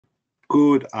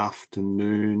Good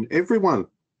afternoon, everyone.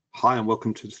 Hi, and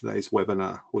welcome to today's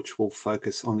webinar, which will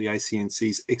focus on the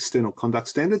ACNC's external conduct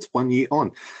standards 1 year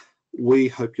on. We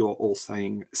hope you're all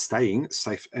staying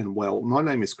safe and well. My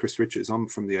name is Chris Richards. I'm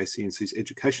from the ACNC's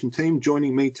education team.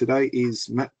 Joining me today is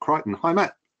Matt Crichton. Hi,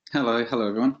 Matt. Hello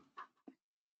everyone.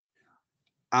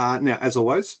 Now, as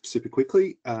always, super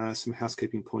quickly, some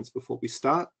housekeeping points before we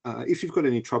start. If you've got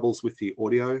any troubles with the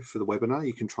audio for the webinar,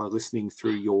 you can try listening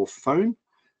through your phone.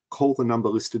 Call the number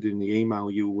listed in the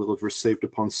email you will have received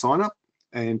upon sign up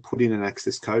and put in an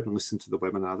access code and listen to the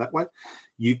webinar that way.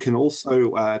 You can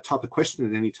also type a question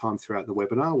at any time throughout the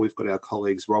webinar. We've got our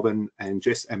colleagues Robin and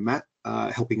Jess and Matt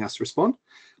helping us respond.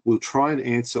 We'll try and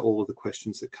answer all of the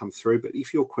questions that come through, but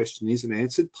if your question isn't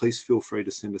answered, please feel free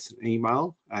to send us an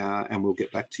email and we'll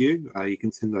get back to you. You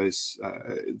can send those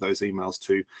emails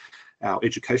to our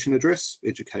education address,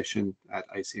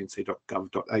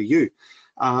 education@acnc.gov.au.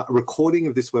 A recording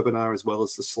of this webinar, as well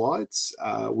as the slides,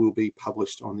 will be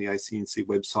published on the ACNC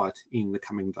website in the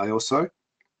coming day or so.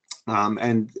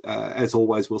 As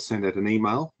always, we'll send out an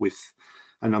email with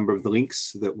a number of the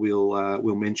links that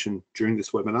we'll mention during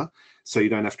this webinar, so you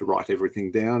don't have to write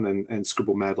everything down and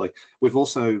scribble madly. We've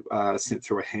also sent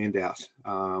through a handout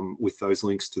with those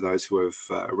links to those who have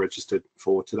registered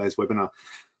for today's webinar.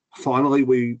 Finally,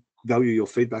 we value your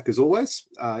feedback as always.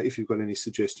 If you've got any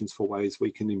suggestions for ways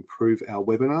we can improve our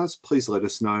webinars, please let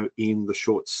us know in the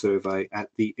short survey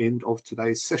at the end of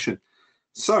today's session.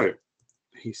 So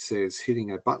he says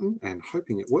hitting a button and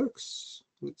hoping it works.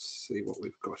 Let's see what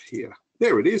we've got here.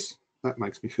 There it is. That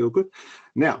makes me feel good.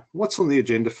 Now, what's on the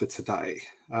agenda for today?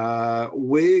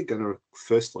 We're going to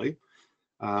firstly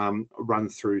run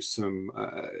through some,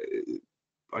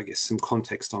 I guess, some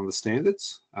context on the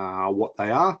standards, what they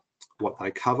are, what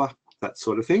they cover, that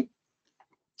sort of thing.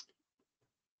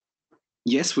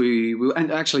 Yes, we will.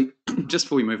 And actually, just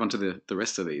before we move on to the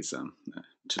rest of these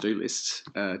to-do lists,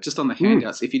 just on the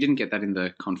handouts, if you didn't get that in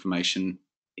the confirmation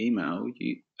email,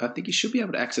 I think you should be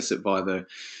able to access it via the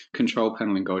control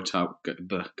panel and go to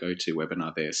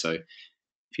webinar there. So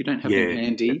if you don't have them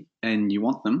handy and you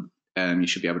want them, you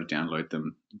should be able to download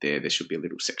them there. There should be a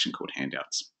little section called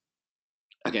handouts.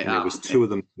 Okay, there was two of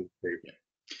them.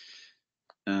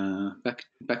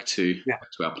 Back to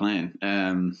our plan.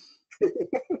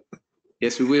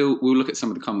 Yes, we'll look at some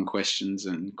of the common questions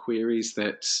and queries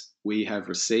that we have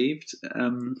received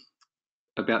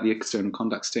about the external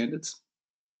conduct standards,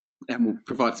 and we'll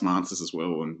provide some answers as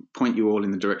well and point you all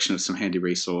in the direction of some handy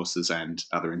resources and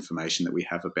other information that we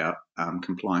have about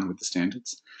complying with the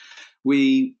standards.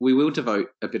 We will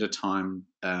devote a bit of time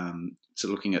to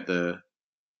looking at the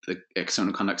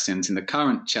external conduct standards in the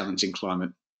current challenging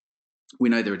climate. We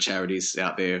know there are charities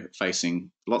out there facing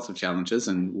lots of challenges,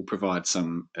 and we'll provide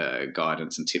some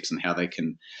guidance and tips on how they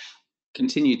can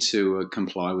continue to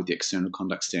comply with the external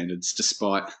conduct standards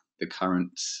despite the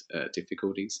current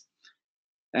difficulties.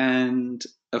 And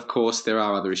of course, there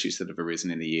are other issues that have arisen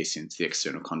in the year since the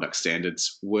external conduct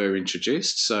standards were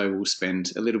introduced. So we'll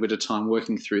spend a little bit of time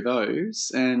working through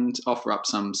those and offer up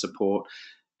some support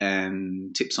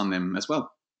and tips on them as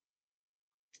well.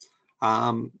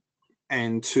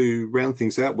 And to round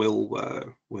things out, we'll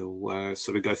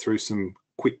sort of go through some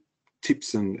quick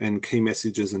tips and key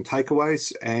messages and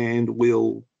takeaways, and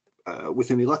we'll,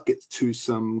 with any luck, get to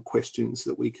some questions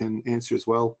that we can answer as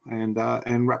well, and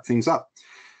wrap things up.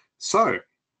 So,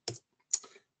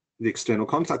 the external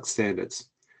conduct standards.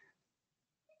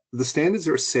 The standards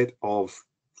are a set of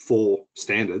 4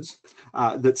 standards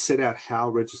that set out how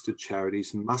registered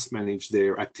charities must manage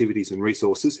their activities and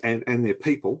resources and their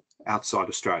people outside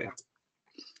Australia.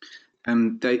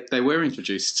 They were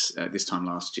introduced this time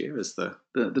last year, as the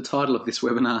title of this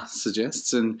webinar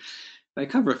suggests, and they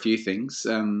cover a few things.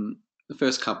 The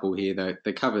first couple here,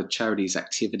 they cover charities'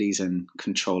 activities and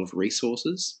control of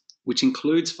resources, which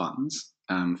includes funds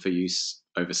for use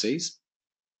overseas.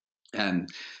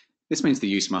 And this means the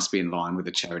use must be in line with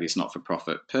the charity's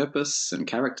not-for-profit purpose and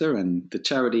character, and the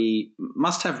charity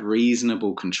must have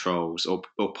reasonable controls or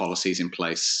policies in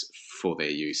place for their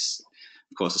use.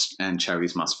 Of course, and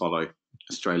charities must follow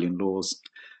Australian laws.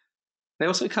 They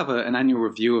also cover an annual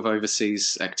review of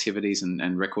overseas activities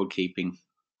and record keeping.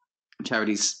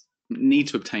 Charities need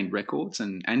to obtain records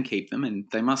and keep them,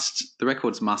 and the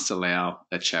records must allow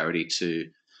a charity to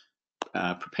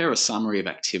prepare a summary of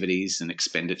activities and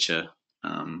expenditure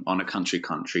on a country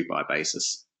by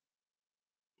basis.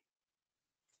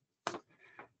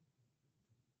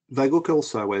 They look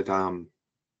also at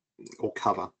or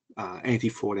cover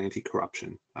anti-fraud,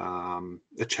 anti-corruption.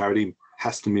 A charity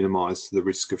has to minimise the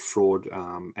risk of fraud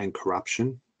and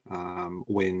corruption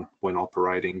when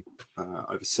operating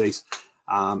overseas.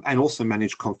 and also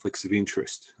manage conflicts of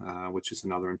interest, which is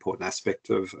another important aspect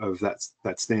of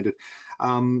that standard.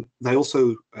 They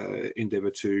also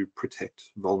endeavour to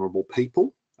protect vulnerable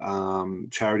people.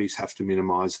 Charities have to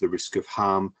minimise the risk of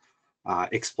harm,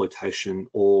 exploitation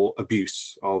or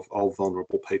abuse of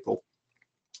vulnerable people.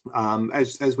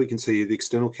 As we can see, the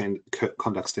external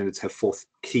conduct standards have 4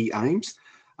 key aims: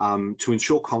 to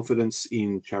ensure confidence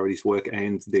in charities' work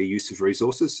and their use of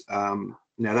resources.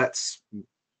 Now that's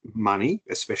money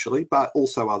especially, but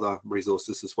also other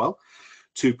resources as well.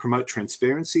 To promote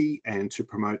transparency and to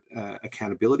promote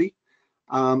accountability,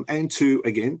 and to,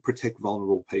 again, protect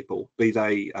vulnerable people, be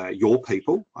they your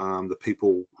people, the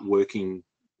people working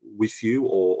with you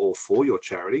or for your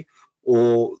charity,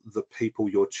 or the people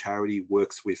your charity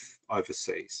works with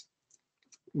overseas.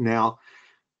 Now,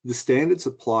 the standards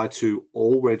apply to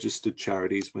all registered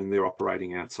charities when they're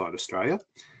operating outside Australia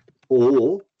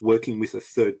or working with a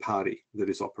third party that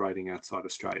is operating outside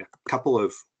Australia. A couple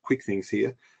of quick things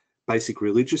here. Basic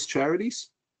religious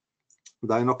charities,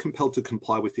 they're not compelled to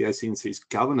comply with the ACNC's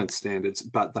governance standards,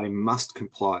 but they must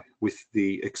comply with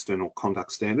the external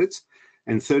conduct standards.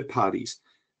 And third parties,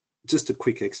 just a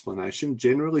quick explanation.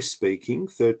 Generally speaking,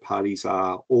 third parties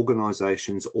are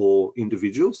organisations or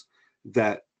individuals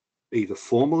that either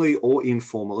formally or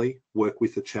informally work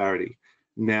with a charity.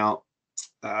 Now,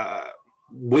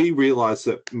 we realise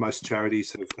that most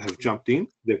charities have jumped in,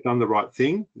 they've done the right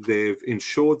thing, they've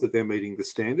ensured that they're meeting the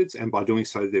standards, and by doing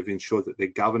so, they've ensured that their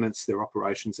governance, their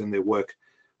operations and their work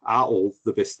are all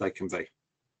the best they can be.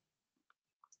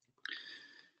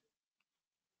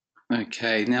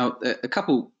 Okay, now a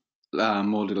couple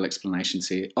more little explanations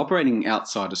here. Operating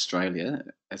outside Australia,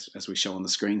 as we show on the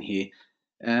screen here,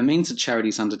 means that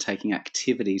charities undertaking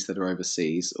activities that are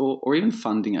overseas or even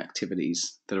funding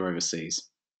activities that are overseas.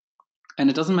 And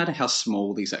it doesn't matter how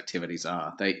small these activities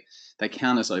are. They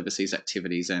count as overseas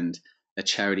activities, and a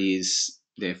charity is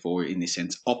therefore, in this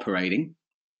sense, operating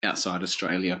outside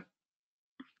Australia,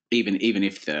 even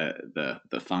if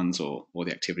the funds or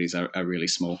the activities are really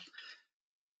small.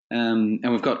 And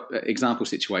we've got example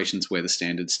situations where the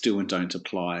standards do and don't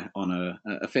apply on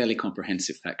a fairly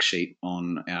comprehensive fact sheet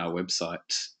on our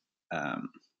website.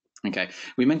 Okay,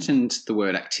 we mentioned the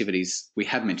word activities. We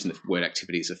have mentioned the word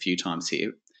activities a few times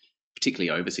here, particularly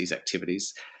overseas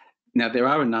activities. Now, there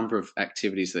are a number of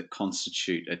activities that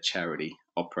constitute a charity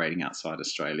operating outside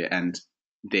Australia, and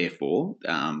therefore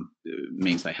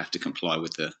means they have to comply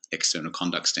with the external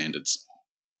conduct standards.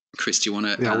 Chris, do you want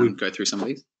to go through some of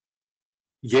these?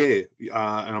 Yeah,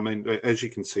 and I mean, as you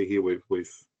can see here, we've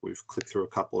clicked through a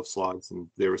couple of slides, and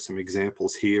there are some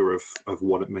examples here of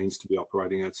what it means to be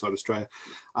operating outside Australia.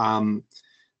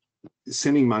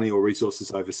 Sending money or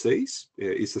resources overseas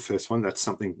is the first one. That's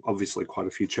something obviously quite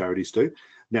a few charities do.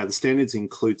 Now, the standards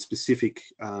include specific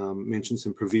mentions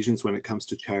and provisions when it comes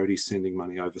to charities sending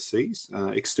money overseas.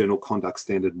 External Conduct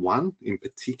Standard 1 in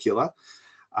particular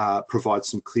provides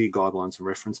some clear guidelines and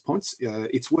reference points.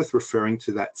 It's worth referring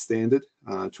to that standard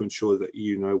to ensure that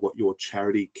you know what your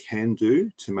charity can do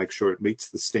to make sure it meets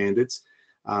the standards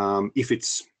if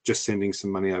it's just sending some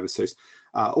money overseas.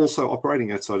 Also,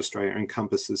 operating outside Australia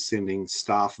encompasses sending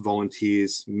staff,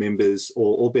 volunteers, members,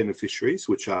 or beneficiaries,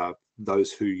 which are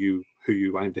those who you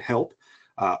aim to help,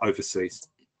 overseas.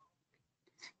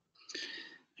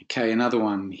 Okay, another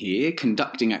one here,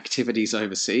 conducting activities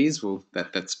overseas. Well,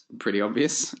 that's pretty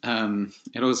obvious.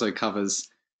 It also covers,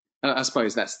 I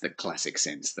suppose that's the classic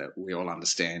sense that we all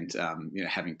understand,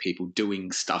 having people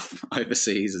doing stuff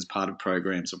overseas as part of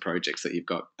programs or projects that you've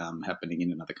got happening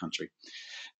in another country.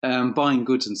 Buying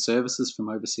goods and services from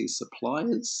overseas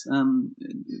suppliers.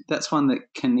 That's one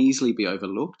that can easily be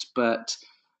overlooked, but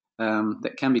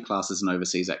that can be classed as an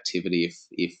overseas activity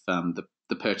if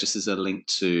the purchases are linked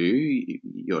to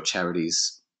your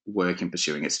charity's work in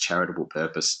pursuing its charitable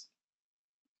purpose.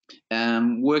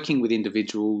 Working with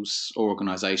individuals or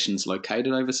organisations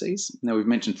located overseas. Now, we've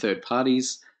mentioned third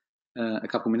parties a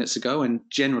couple of minutes ago, and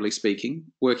generally speaking,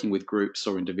 working with groups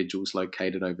or individuals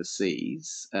located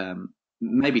overseas,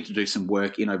 maybe to do some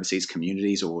work in overseas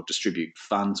communities or distribute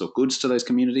funds or goods to those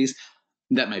communities,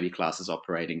 that may be classed as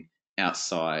operating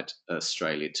outside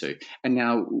Australia too. And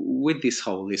now with this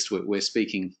whole list, we're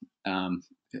speaking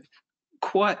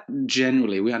quite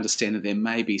generally. We understand that there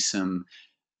may be some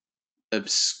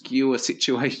obscure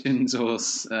situations or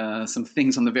some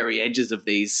things on the very edges of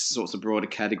these sorts of broader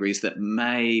categories that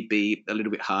may be a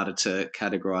little bit harder to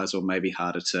categorise or maybe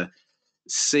harder to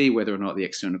see whether or not the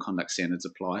external conduct standards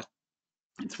apply.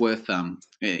 It's worth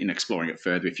in exploring it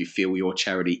further if you feel your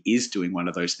charity is doing one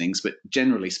of those things. But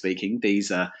generally speaking,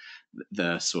 these are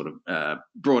the sort of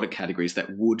broader categories that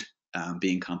would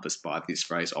be encompassed by this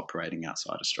phrase operating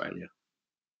outside Australia.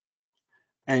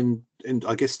 And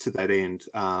I guess to that end,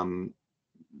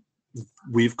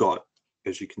 we've got,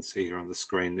 as you can see here on the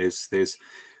screen, there's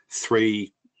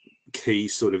 3 key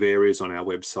sort of areas on our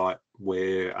website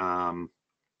where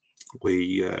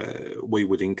we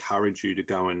would encourage you to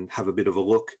go and have a bit of a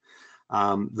look.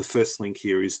 The first link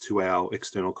here is to our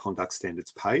external conduct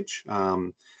standards page.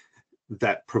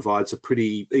 That provides a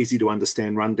pretty easy to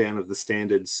understand rundown of the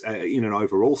standards in an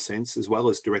overall sense, as well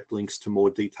as direct links to more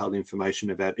detailed information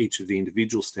about each of the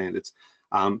individual standards.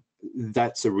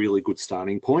 That's a really good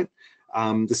starting point.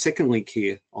 The second link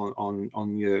here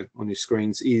on your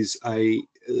screens is a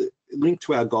link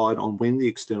to our guide on when the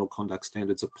external conduct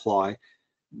standards apply.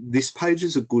 This page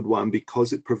is a good one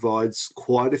because it provides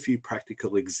quite a few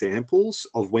practical examples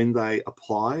of when they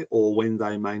apply or when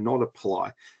they may not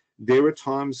apply. There are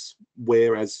times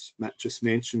where, as Matt just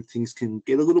mentioned, things can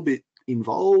get a little bit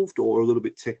involved or a little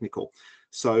bit technical.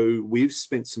 So we've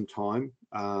spent some time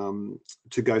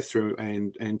to go through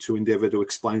and to endeavour to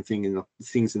explain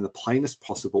things in the plainest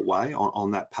possible way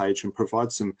on that page and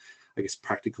provide some, I guess,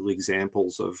 practical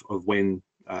examples of when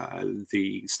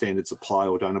the standards apply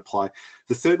or don't apply.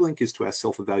 The third link is to our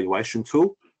self-evaluation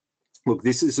tool. Look,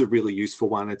 this is a really useful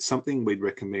one. It's something we'd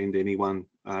recommend anyone,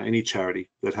 any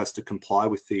charity that has to comply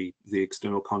with the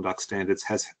external conduct standards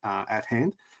has at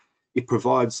hand. It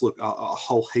provides, look, a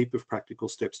whole heap of practical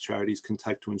steps charities can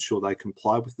take to ensure they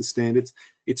comply with the standards.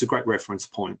 It's a great reference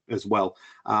point as well.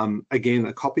 Again,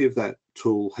 a copy of that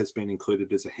tool has been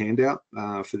included as a handout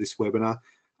for this webinar.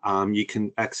 You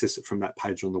can access it from that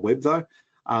page on the web though.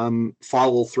 File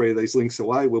all 3 of these links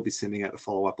away. We'll be sending out a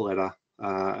follow-up letter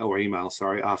or email,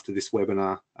 sorry, after this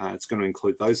webinar. It's going to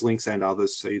include those links and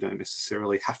others, so you don't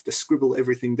necessarily have to scribble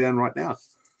everything down right now.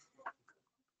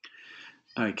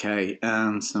 Okay,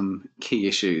 some key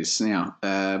issues. Now,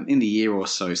 in the year or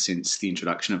so since the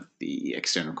introduction of the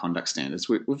external conduct standards,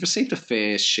 we've received a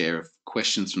fair share of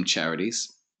questions from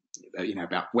charities,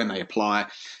 about when they apply,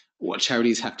 what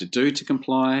charities have to do to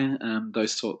comply,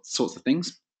 those sorts of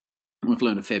things. We've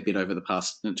learned a fair bit over the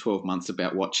past 12 months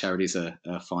about what charities are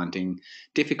finding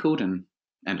difficult and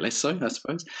less so, I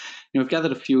suppose. We've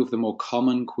gathered a few of the more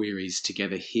common queries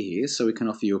together here so we can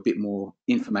offer you a bit more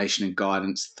information and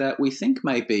guidance that we think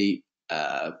may be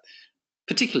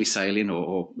particularly salient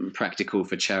or practical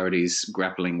for charities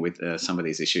grappling with some of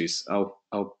these issues.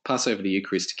 I'll pass over to you,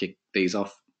 Chris, to kick these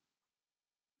off.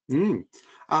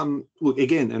 Look,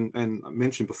 again, and I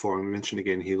mentioned before, and I mentioned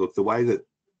again here, look, the way that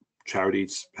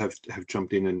charities have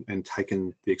jumped in and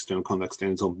taken the external conduct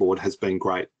standards on board has been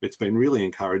great. It's been really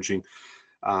encouraging,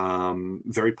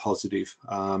 very positive.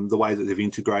 The way that they've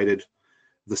integrated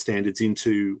the standards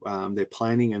into their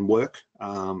planning and work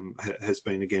has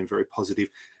been, again, very positive.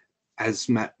 As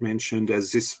Matt mentioned,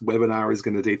 as this webinar is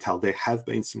going to detail, there have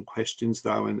been some questions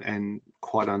though, and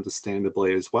quite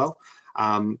understandably as well.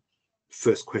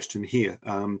 First question here,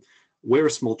 we're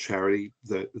a small charity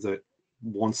that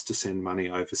wants to send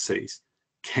money overseas.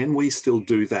 Can we still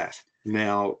do that?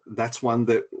 Now, that's one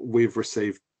that we've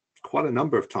received quite a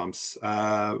number of times.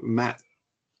 Matt,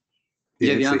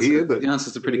 the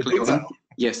answer's a pretty clear one.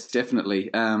 Yes,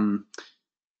 definitely.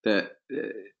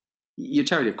 Your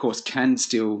charity, of course, can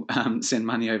still send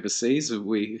money overseas.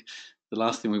 The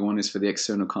last thing we want is for the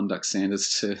external conduct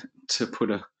standards to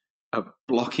put a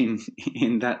block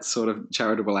in that sort of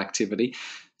charitable activity.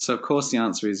 So, of course, the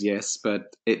answer is yes,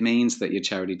 but it means that your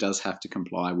charity does have to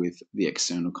comply with the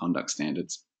external conduct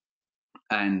standards.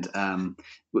 And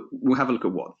we'll have a look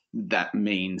at what that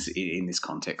means in this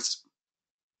context.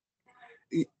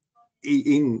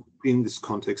 In this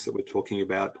context that we're talking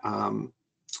about,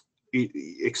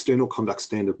 external conduct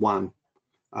standard 1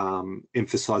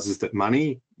 emphasises that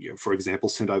money, for example,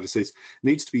 sent overseas,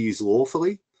 needs to be used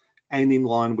lawfully and in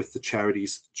line with the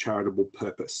charity's charitable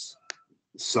purpose.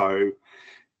 So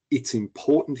it's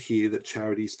important here that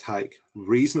charities take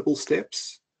reasonable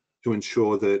steps to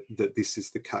ensure that this is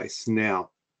the case. Now,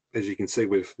 as you can see,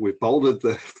 we've bolded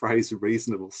the phrase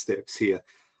reasonable steps here.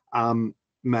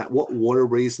 Matt, what are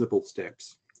reasonable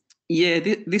steps? Yeah,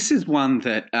 this is one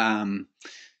that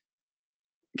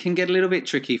can get a little bit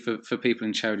tricky for people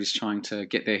in charities trying to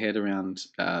get their head around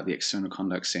the external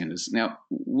conduct standards. Now,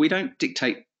 we don't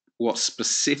dictate what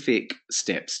specific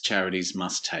steps charities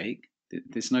must take.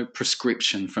 There's no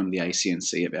prescription from the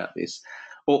ACNC about this,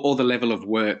 or the level of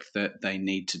work that they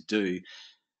need to do.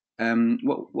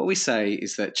 What we say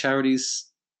is that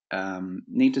charities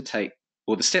need to take,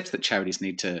 or the steps that charities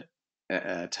need to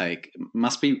take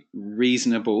must be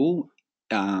reasonable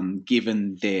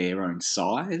given their own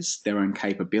size, their own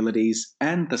capabilities,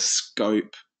 and the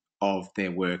scope of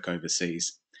their work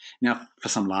overseas. Now, for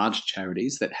some large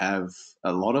charities that have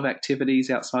a lot of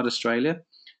activities outside Australia,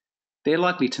 they're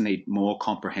likely to need more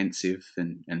comprehensive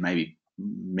and maybe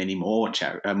many more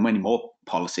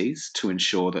policies to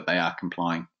ensure that they are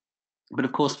complying. But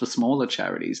of course, for smaller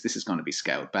charities, this is going to be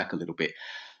scaled back a little bit,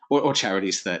 or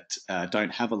charities that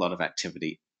don't have a lot of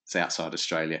activities outside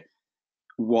Australia.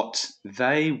 What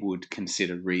they would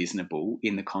consider reasonable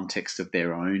in the context of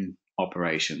their own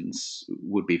operations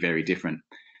would be very different.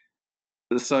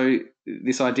 So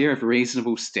this idea of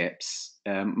reasonable steps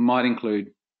might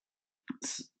include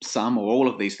some or all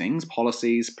of these things: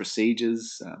 policies,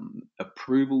 procedures,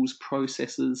 approvals,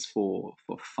 processes for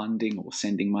funding or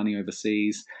sending money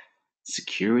overseas,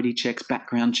 security checks,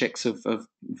 background checks of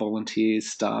volunteers,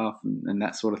 staff, and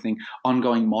that sort of thing,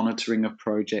 ongoing monitoring of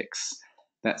projects,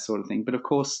 that sort of thing. But of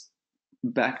course,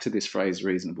 back to this phrase,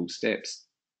 reasonable steps,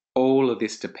 all of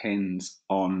this depends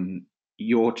on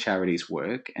your charity's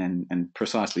work and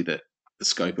precisely the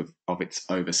scope of its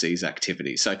overseas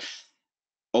activities. So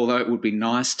although it would be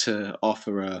nice to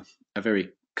offer a very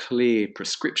clear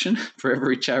prescription for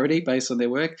every charity based on their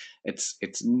work,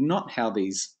 it's not how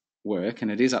these work,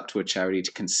 and it is up to a charity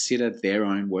to consider their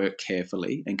own work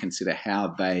carefully and consider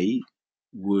how they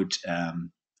would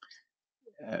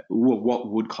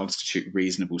what would constitute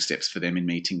reasonable steps for them in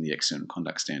meeting the external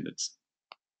conduct standards.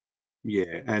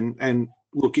 Yeah, and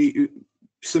look,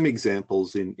 some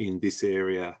examples in this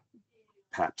area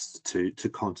perhaps to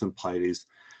contemplate is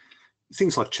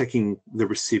things like checking the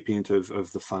recipient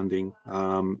of the funding.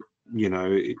 You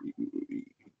know,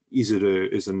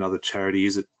 is another charity,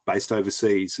 is it based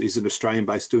overseas? Is it Australian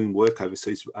based doing work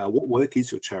overseas? What work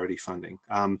is your charity funding?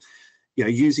 You know,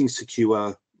 using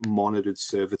secure monitored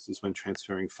services when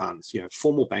transferring funds, you know,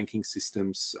 formal banking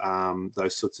systems,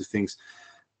 those sorts of things.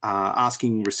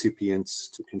 Asking recipients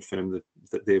to confirm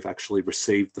that they've actually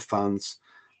received the funds.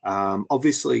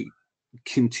 Obviously,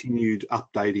 continued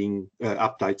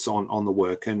updates on the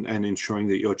work and ensuring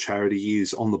that your charity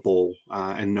is on the ball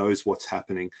and knows what's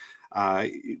happening.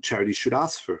 Charities should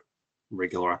ask for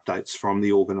regular updates from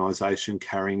the organisation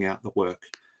carrying out the work.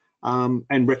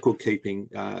 And record keeping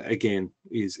again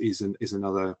is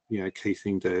another, you know, key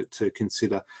thing to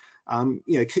consider. You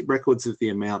know, keep records of the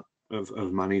amount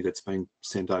of money that's been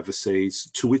sent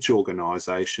overseas, to which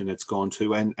organisation it's gone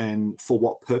to, and for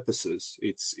what purposes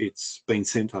it's been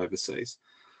sent overseas.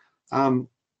 We'll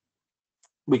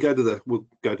go to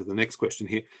the next question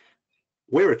here.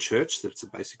 We're a church that's a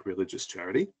basic religious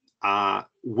charity.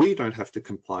 We don't have to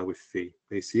comply with the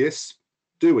ECS,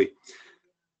 do we?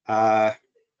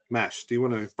 Mash, do you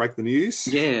want to break the news?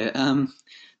 Yeah,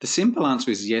 the simple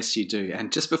answer is yes, you do.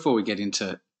 And just before we get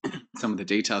into some of the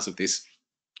details of this,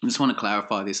 I just want to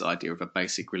clarify this idea of a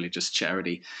basic religious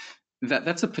charity.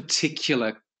 That's a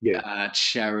particular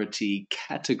charity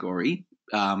category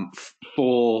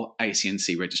for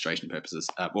ACNC registration purposes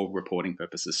or reporting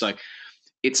purposes. So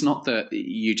it's not that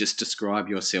you just describe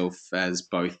yourself as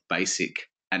both basic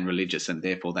and religious and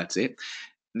therefore that's it.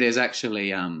 There's actually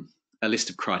a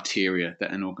list of criteria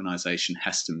that an organisation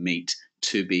has to meet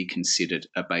to be considered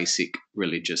a basic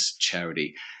religious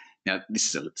charity. Now,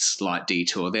 this is a slight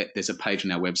detour. There's a page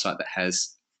on our website that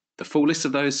has the full list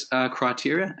of those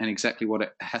criteria and exactly what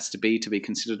it has to be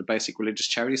considered a basic religious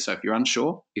charity. So if you're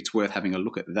unsure, it's worth having a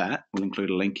look at that. We'll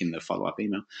include a link in the follow-up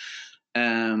email.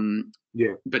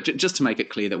 But just to make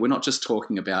it clear that we're not just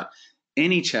talking about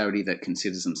any charity that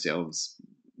considers themselves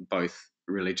both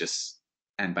religious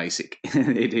and basic.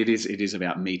 It is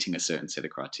about meeting a certain set of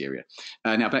criteria.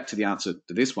 Now, back to the answer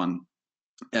to this one,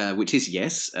 which is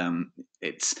yes.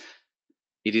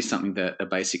 It is something that a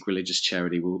basic religious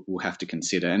charity will have to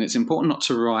consider, and it's important not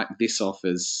to write this off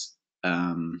as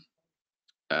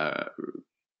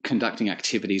conducting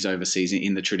activities overseas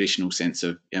in the traditional sense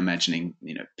of imagining,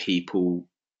 you know, people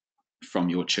from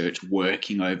your church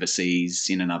working overseas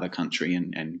in another country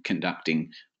and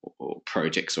conducting or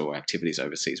projects or activities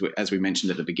overseas. As we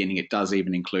mentioned at the beginning, it does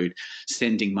even include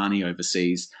sending money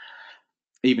overseas,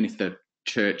 even if the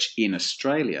church in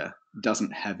Australia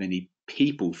doesn't have any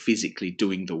people physically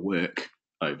doing the work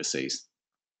overseas.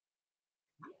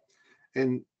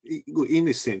 And in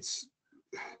this sense,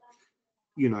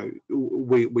 you know,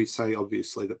 we say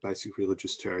obviously that basic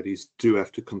religious charities do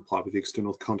have to comply with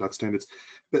external conduct standards,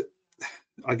 but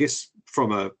I guess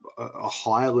from a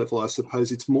higher level, I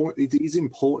suppose it is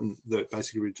important that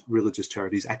basic religious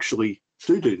charities actually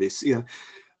do this. You know,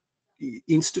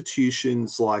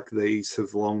 institutions like these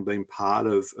have long been part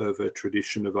of a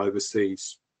tradition of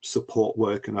overseas support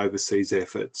work and overseas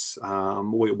efforts.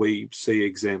 We see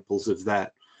examples of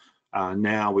that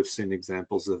now. We've seen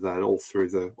examples of that all through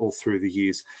the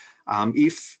years.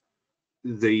 If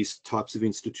these types of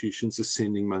institutions are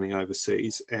sending money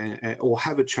overseas or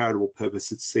have a charitable purpose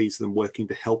that sees them working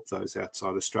to help those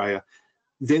outside Australia,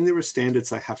 then there are standards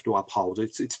they have to uphold.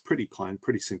 It's pretty plain,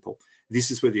 pretty simple. This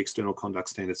is where the external conduct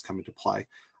standards come into play.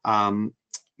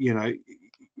 You know,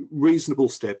 reasonable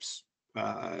steps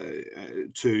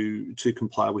to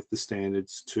comply with the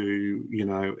standards, to, you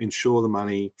know, ensure the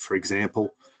money, for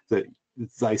example, that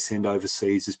they send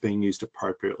overseas is being used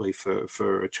appropriately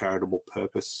for a charitable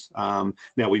purpose.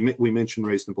 Now, we mentioned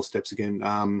reasonable steps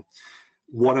again.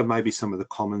 What are maybe some of the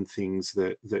common things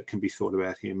that can be thought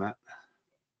about here, Matt?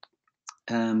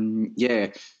 Yeah,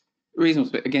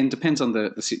 reasonable. Again, depends on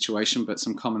the situation, but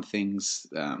some common things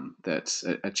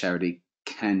that a charity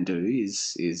can do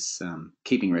is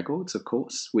keeping records, of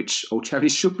course, which all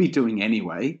charities should be doing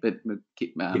anyway, but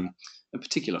a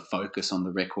particular focus on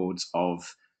the records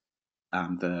of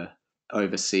the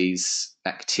overseas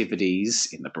activities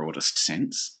in the broadest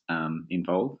sense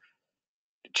involved.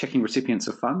 Checking recipients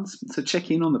of funds. So check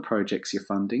in on the projects you're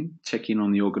funding, check in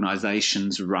on the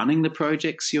organisations running the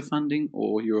projects you're funding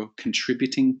or you're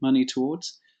contributing money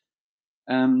towards.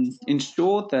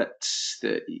 Ensure that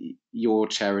your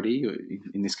charity,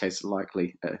 in this case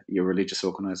likely your religious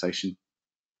organisation,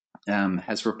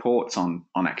 has reports on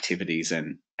activities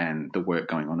and the work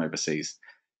going on overseas.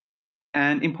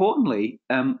 And importantly,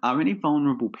 are any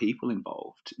vulnerable people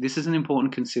involved? This is an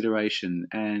important consideration,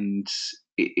 and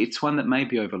it's one that may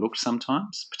be overlooked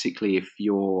sometimes, particularly if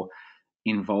your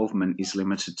involvement is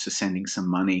limited to sending some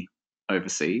money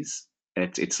overseas.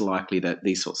 It's likely that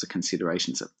these sorts of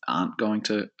considerations aren't going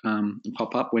to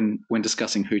pop up when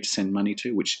discussing who to send money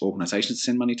to, which organisations to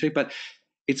send money to. But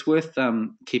it's worth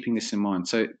keeping this in mind.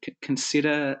 So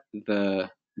consider the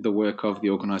work of the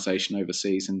organisation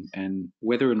overseas and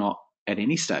whether or not at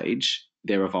any stage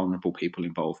there are vulnerable people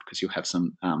involved, because you'll have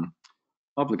some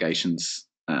obligations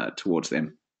towards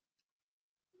them.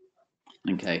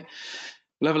 Okay,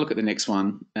 we'll have a look at the next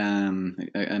one.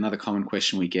 Another common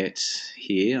question we get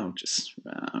here, I'll just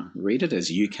read it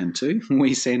as you can too.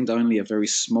 We send only a very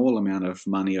small amount of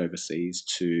money overseas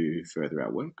to further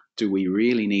our work. Do we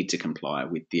really need to comply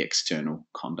with the external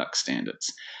conduct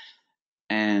standards?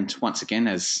 And once again,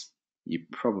 as you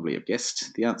probably have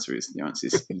guessed, the answer is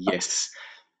yes.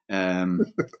 And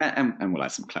we'll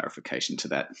add some clarification to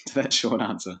that short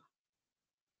answer.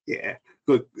 Yeah,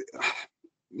 look,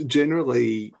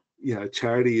 generally, you know,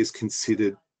 charity is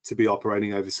considered to be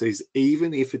operating overseas,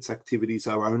 even if its activities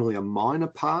are only a minor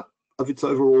part of its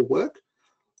overall work,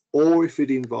 or if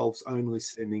it involves only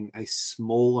sending a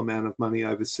small amount of money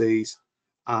overseas,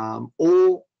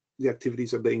 or the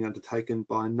activities are being undertaken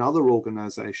by another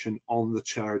organisation on the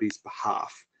charity's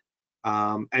behalf.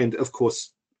 And of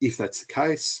course, if that's the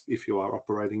case, if you are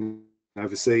operating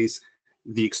overseas,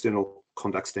 the external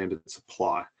conduct standards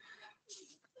apply.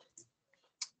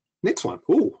 Next one.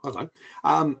 Oh, hello.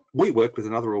 We work with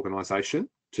another organisation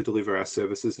to deliver our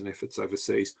services and efforts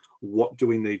overseas. What do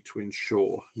we need to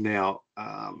ensure? Now,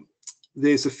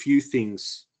 there's a few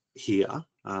things here.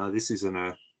 This isn't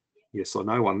a yes or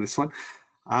no one, this one.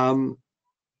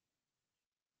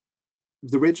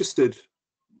 The registered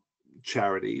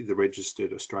charity, the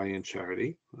registered Australian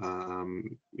charity,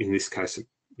 in this case,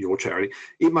 your charity,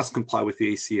 it must comply with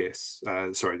the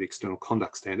the external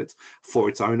conduct standards for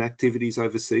its own activities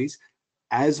overseas,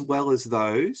 as well as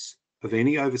those of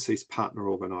any overseas partner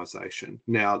organisation.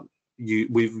 Now,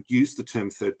 we've used the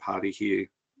term third party here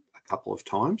a couple of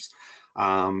times.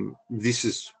 This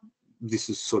is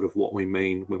sort of what we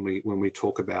mean when we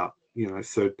talk about, you know,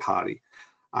 third party.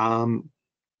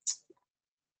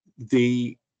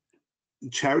 The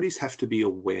charities have to be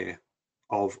aware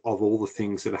of all the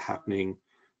things that are happening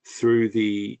through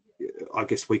the, I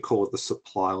guess we call it the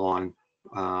supply line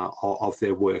of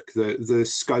their work, the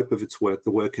scope of its work,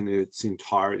 the work in its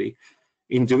entirety.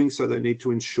 In doing so, they need to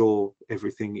ensure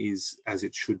everything is as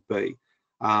it should be.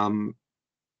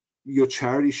 Your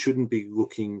charity shouldn't be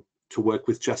looking to work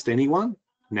with just anyone.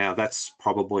 Now, that's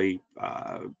probably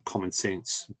common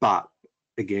sense, but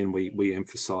again, we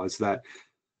emphasise that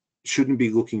shouldn't be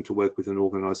looking to work with an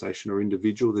organisation or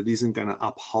individual that isn't going to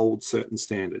uphold certain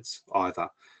standards either.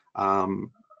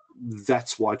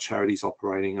 That's why charities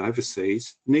operating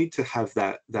overseas need to have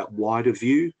that wider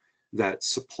view, that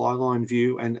supply line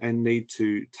view, and need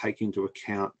to take into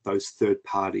account those third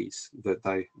parties that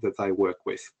they work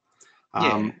with.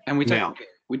 And we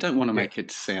don't want to make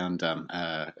it sound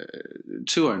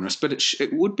too onerous, but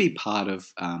it would be part of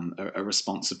a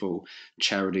responsible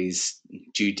charity's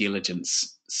due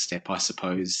diligence step, I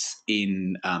suppose,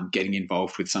 in getting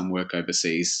involved with some work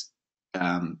overseas,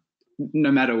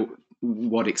 no matter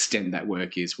what extent that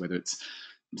work is, whether it's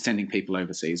sending people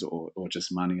overseas or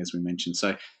just money, as we mentioned.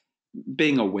 So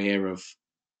being aware of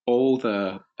all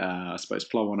the, I suppose,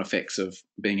 flow-on effects of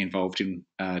being involved in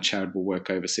charitable work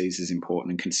overseas is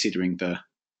important, and considering the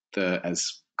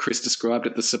as Chris described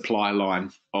it, the supply line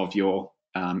of your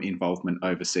involvement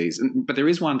overseas. But there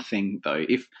is one thing, though: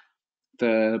 if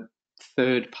the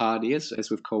third party, as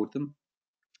we've called them,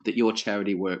 that your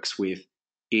charity works with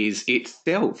is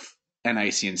itself an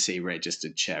ACNC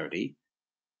registered charity,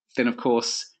 then of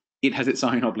course it has its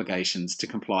own obligations to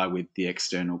comply with the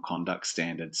external conduct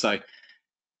standard. So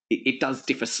it does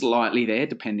differ slightly there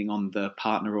depending on the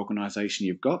partner organisation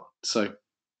you've got. So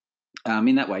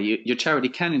in that way, your charity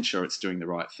can ensure it's doing the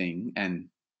right thing, and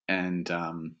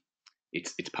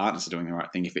its partners are doing the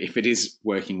right thing if it is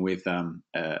working with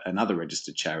another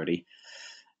registered charity,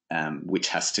 which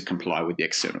has to comply with the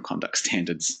external conduct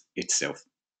standards itself.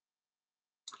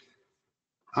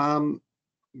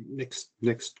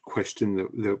 Next question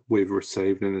that we've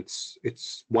received, and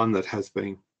it's one that has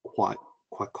been quite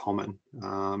common.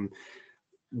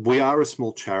 We are a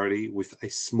small charity with a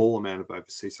small amount of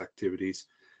overseas activities.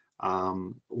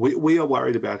 We are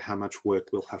worried about how much work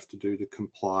we'll have to do to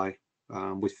comply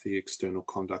with the external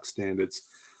conduct standards.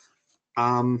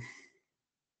 Now,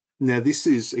 this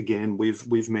is, again,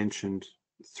 we've mentioned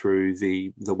through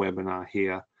the webinar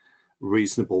here,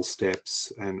 reasonable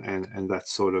steps and that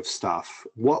sort of stuff.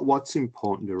 What's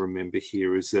important to remember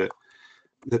here is that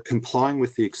complying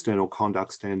with the external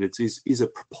conduct standards is a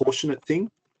proportionate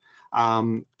thing.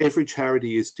 Every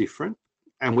charity is different,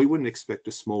 and we wouldn't expect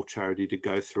a small charity to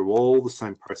go through all the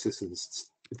same processes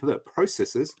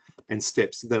and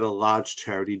steps that a large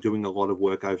charity doing a lot of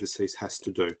work overseas has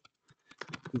to do.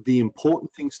 The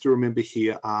important things to remember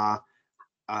here are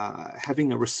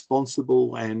having a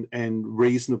responsible and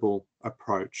reasonable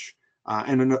approach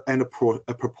and a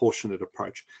proportionate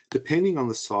approach, depending on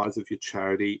the size of your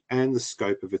charity and the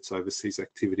scope of its overseas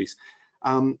activities.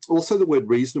 Also, the word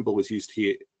reasonable is used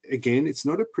here. Again, it's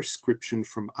not a prescription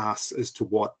from us as to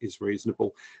what is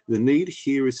reasonable. The need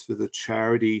here is for the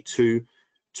charity to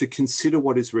consider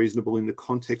what is reasonable in the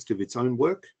context of its own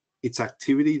work, its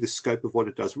activity, the scope of what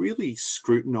it does. Really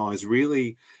scrutinise,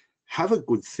 really have a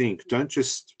good think. Don't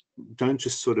just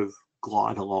sort of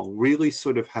glide along. Really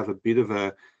sort of have a bit of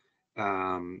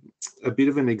an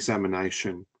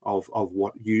examination of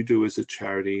what you do as a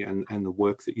charity and the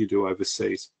work that you do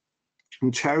overseas.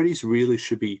 And charities really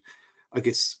should be, I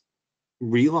guess,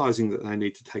 realising that they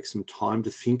need to take some time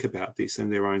to think about this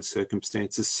and their own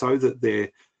circumstances, so that their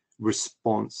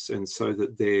response and so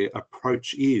that their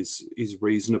approach is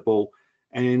reasonable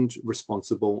and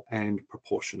responsible and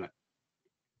proportionate.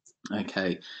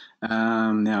 Okay.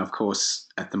 Now, of course,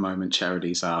 at the moment,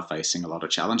 charities are facing a lot of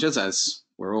challenges, as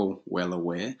we're all well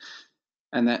aware,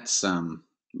 and that's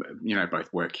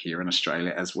both work here in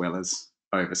Australia as well as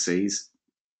overseas.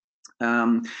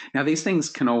 Now, these things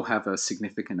can all have a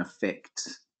significant effect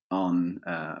on,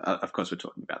 of course, we're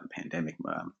talking about the pandemic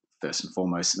first and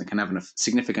foremost, and it can have a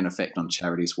significant effect on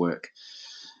charities' work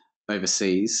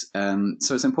overseas.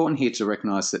 So it's important here to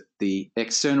recognise that the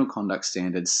external conduct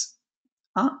standards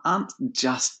aren't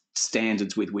just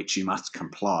standards with which you must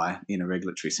comply in a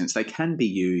regulatory sense. They can be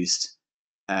used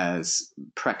as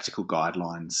practical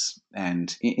guidelines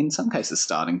and, in some cases,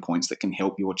 starting points that can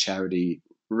help your charity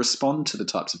respond to the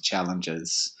types of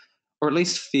challenges, or at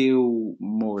least feel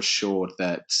more assured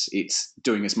that it's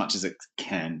doing as much as it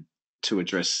can to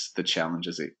address the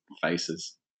challenges it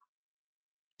faces.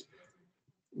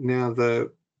 Now,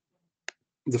 the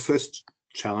first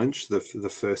challenge, the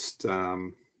first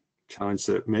challenge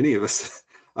that many of us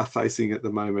are facing at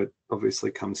the moment,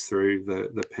 obviously comes through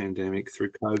the pandemic,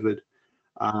 through COVID.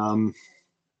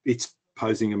 It's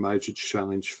posing a major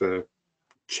challenge for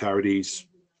charities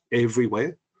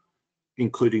everywhere,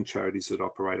 including charities that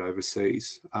operate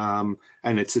overseas. And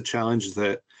it's a challenge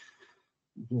that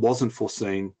wasn't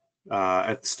foreseen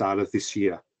at the start of this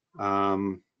year.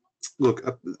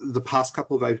 Look, the past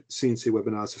couple of ACNC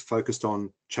webinars have focused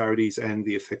on charities and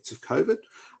the effects of COVID.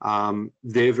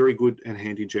 They're very good and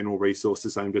handy general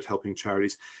resources aimed at helping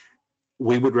charities.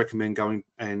 We would recommend going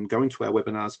to our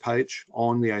webinars page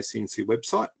on the ACNC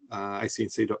website,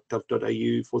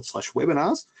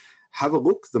 acnc.gov.au/webinars. Have a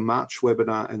look. The March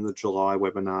webinar and the July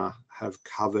webinar have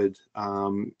covered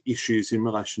issues in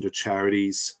relation to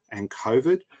charities and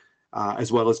COVID,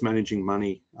 as well as managing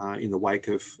money in the wake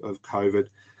of COVID,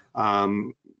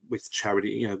 with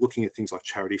charity, looking at things like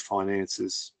charity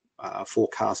finances,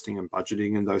 forecasting and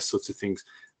budgeting and those sorts of things.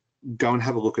 Go and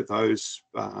have a look at those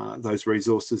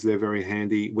resources. They're very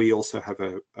handy. We also have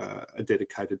a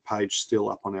dedicated page still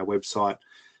up on our website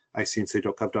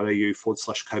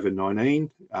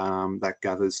acnc.gov.au/COVID-19. That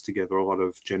gathers together a lot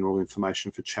of general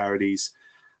information for charities.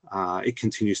 It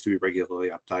continues to be regularly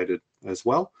updated as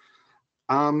well.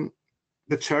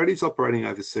 The charities operating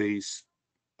overseas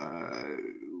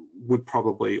would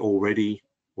probably already,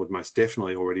 would most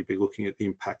definitely already be looking at the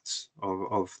impacts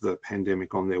of the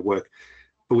pandemic on their work.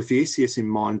 But with the ECS in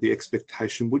mind, the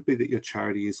expectation would be that your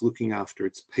charity is looking after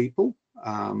its people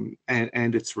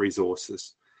and its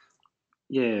resources.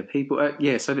 Yeah, people.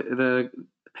 So the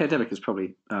pandemic has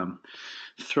probably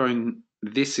thrown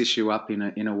this issue up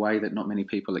in a way that not many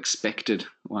people expected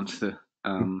once the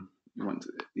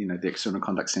external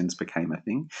conduct standards became a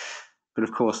thing. But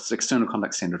of course, External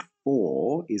Conduct Standard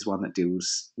 4 is one that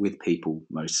deals with people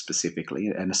most specifically,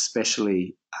 and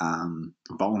especially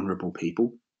vulnerable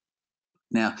people.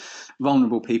 Now,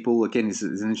 vulnerable people, again, is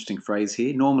an interesting phrase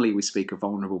here. Normally, we speak of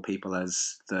vulnerable people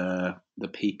as the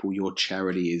people your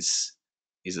charity is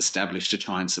established to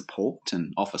try and support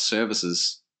and offer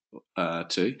services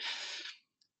to.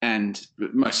 And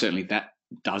most certainly that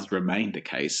does remain the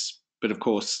case. But of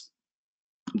course,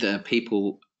 the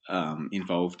people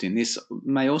involved in this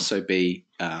may also be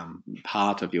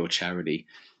part of your charity,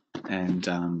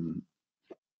 and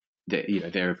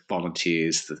they're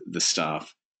volunteers, the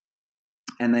staff,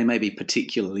 and they may be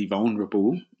particularly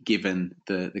vulnerable given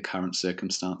the current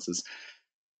circumstances.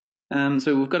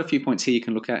 So we've got a few points here you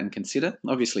can look at and consider.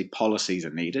 Obviously, policies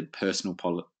are needed, personnel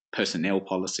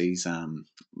policies,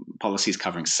 policies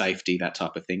covering safety, that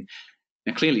type of thing.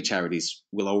 Now, clearly, charities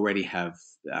will already have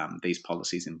these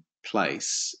policies in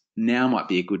place. Now might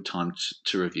be a good time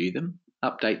to review them,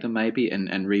 update them maybe,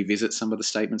 and revisit some of the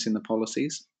statements in the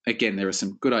policies. Again, there are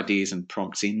some good ideas and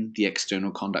prompts in the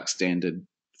External Conduct Standard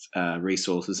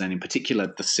resources, and in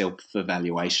particular, the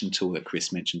self-evaluation tool that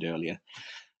Chris mentioned earlier.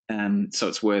 So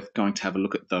it's worth going to have a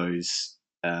look at those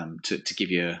to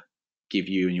give you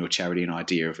and your charity an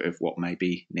idea of what may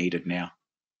be needed now.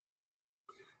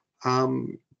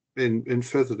 And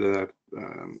further to that,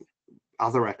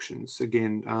 other actions,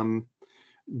 again,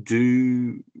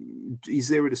 is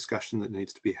there a discussion that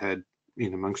needs to be had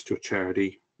in amongst your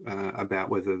charity about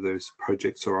whether there's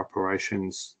projects or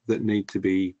operations that need to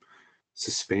be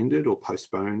suspended or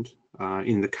postponed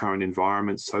in the current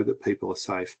environment so that people are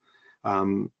safe?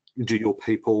 Do your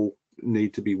people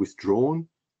need to be withdrawn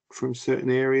from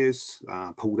certain areas,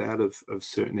 pulled out of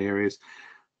certain areas?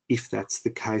 If that's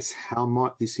the case, how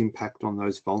might this impact on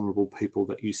those vulnerable people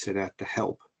that you set out to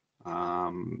help?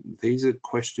 These are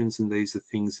questions and these are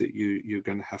things that you're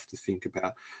going to have to think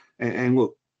about. And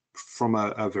look, from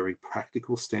a very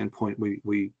practical standpoint,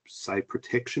 we say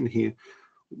protection here.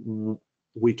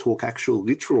 We talk actual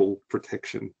literal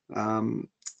protection,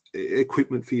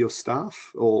 equipment for your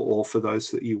staff or for those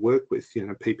that you work with,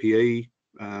 PPE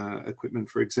equipment,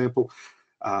 for example,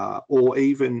 or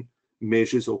even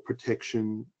measures or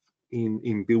protection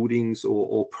in buildings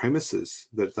or premises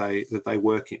that they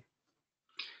work in.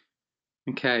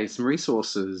 Okay, some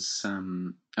resources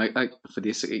for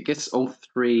this. I guess all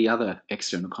three other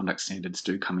external conduct standards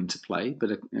do come into play,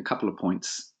 but a couple of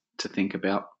points to think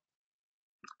about.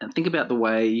 And think about the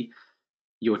way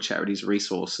your charity's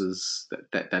resources,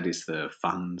 that is the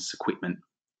funds, equipment,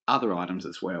 other items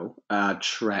as well, are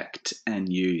tracked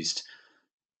and used.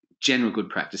 General good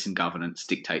practice in governance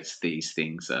dictates these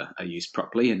things are used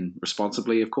properly and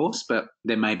responsibly, of course, but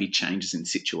there may be changes in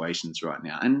situations right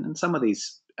now. And some of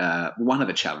these, one of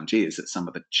the challenges is that some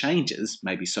of the changes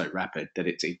may be so rapid that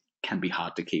it can be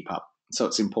hard to keep up. So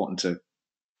it's important to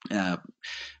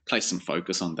place some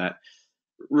focus on that.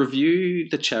 Review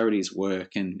the charity's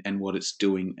work and what it's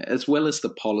doing, as well as the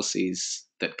policies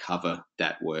that cover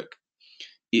that work.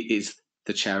 Is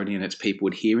the charity and its people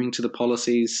adhering to the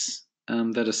policies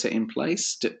that are set in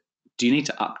place? Do you need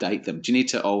to update them? Do you need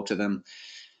to alter them?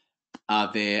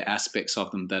 Are there aspects of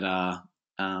them that are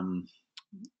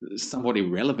somewhat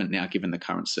irrelevant now given the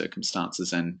current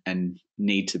circumstances and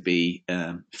need to be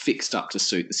fixed up to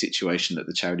suit the situation that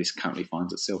the charity currently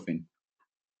finds itself in?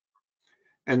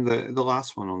 And the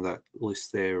last one on that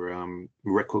list there,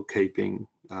 record keeping.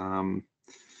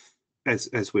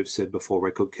 As we've said before,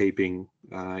 record keeping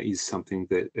is something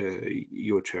that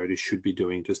your charity should be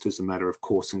doing just as a matter of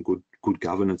course and good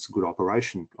governance, good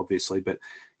operation, obviously. But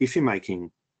if you're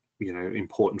making,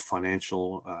 important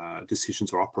financial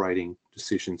decisions or operating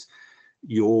decisions,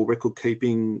 your record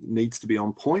keeping needs to be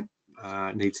on point.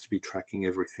 Needs to be tracking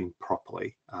everything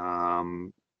properly.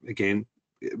 Again,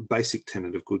 basic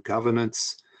tenet of good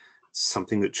governance,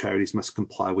 something that charities must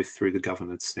comply with through the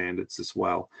governance standards as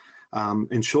well.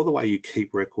 Ensure the way you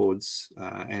keep records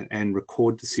and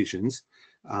record decisions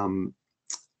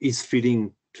is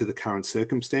fitting to the current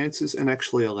circumstances and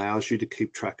actually allows you to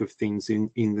keep track of things in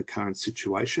the current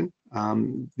situation.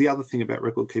 The other thing about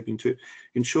record keeping too,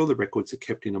 ensure the records are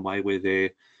kept in a way where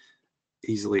they're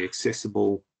easily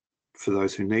accessible for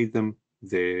those who need them,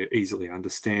 they're easily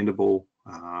understandable,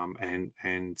 and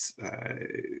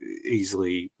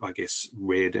easily, I guess,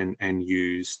 read and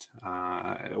used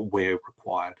where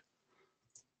required.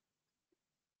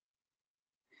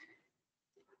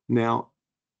 Now,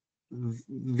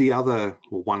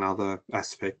 one other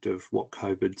aspect of what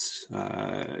COVID's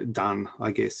done,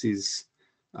 I guess, is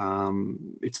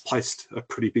it's placed a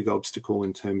pretty big obstacle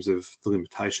in terms of the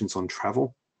limitations on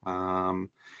travel.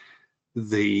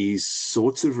 These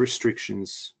sorts of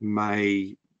restrictions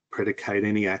may predicate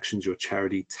any actions your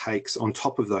charity takes on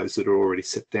top of those that are already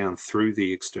set down through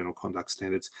the external conduct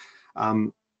standards.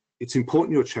 It's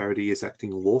important your charity is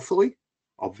acting lawfully.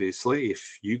 Obviously,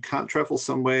 if you can't travel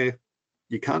somewhere,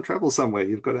 you can't travel somewhere.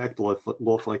 You've got to act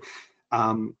lawfully.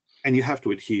 And you have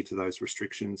to adhere to those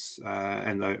restrictions,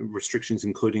 and the restrictions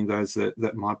including those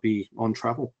that might be on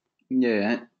travel.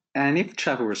 Yeah, and if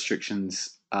travel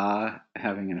restrictions are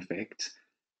having an effect,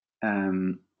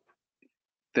 there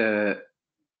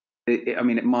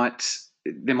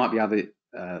might be other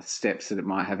steps that it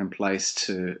might have in place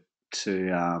to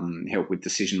help with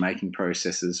decision-making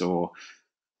processes or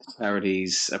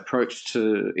charities' approach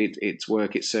to its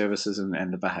work, its services,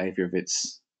 and the behaviour of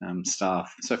its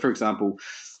staff. So, for example,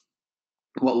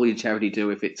 what will your charity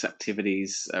do if its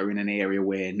activities are in an area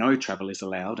where no travel is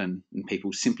allowed and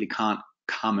people simply can't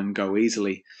come and go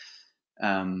easily?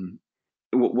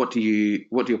 What do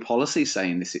your policies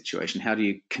say in this situation? How do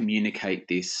you communicate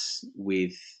this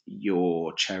with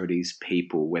your charity's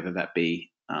people, whether that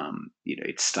be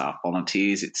its staff,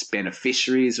 volunteers, its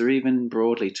beneficiaries, or even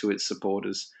broadly to its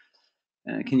supporters?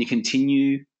 Can you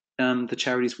continue the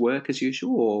charity's work as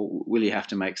usual, or will you have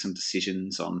to make some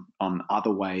decisions on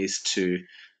other ways to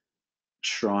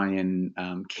try and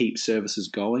keep services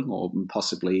going, or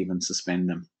possibly even suspend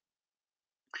them?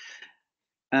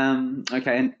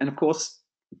 Okay, and of course,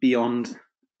 beyond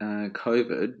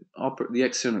COVID, the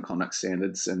external conduct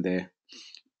standards and their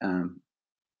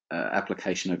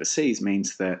application overseas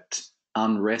means that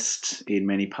unrest in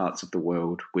many parts of the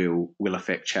world will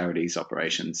affect charities'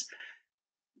 operations.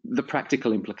 The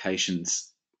practical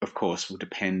implications, of course, will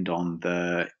depend on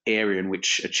the area in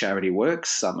which a charity works.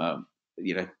 Some are,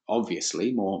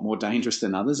 obviously more dangerous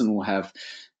than others, and will have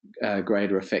a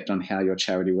greater effect on how your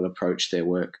charity will approach their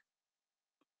work.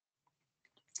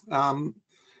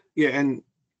 Yeah, and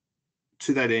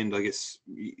to that end, I guess,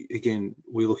 again,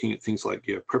 we're looking at things like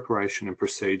preparation and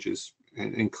procedures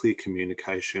and clear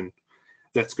communication.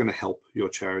 That's going to help your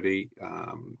charity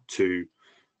to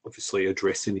obviously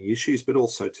address any issues, but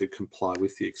also to comply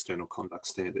with the external conduct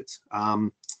standards.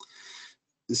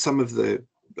 Some of the,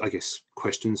 I guess,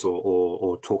 questions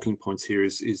or talking points here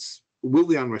is will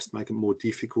the unrest make it more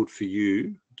difficult for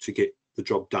you to get the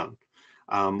job done?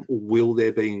 Will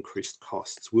there be increased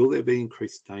costs? Will there be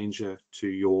increased danger to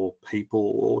your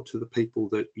people or to the people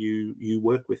that you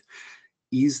work with?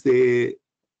 Is there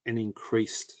an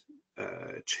increased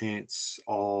chance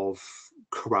of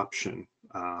corruption?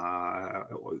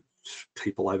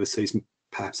 People overseas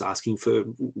perhaps asking for,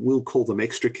 we'll call them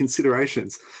extra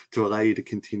considerations to allow you to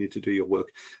continue to do your work.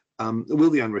 Will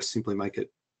the unrest simply make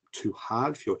it too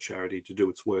hard for your charity to do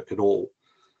its work at all?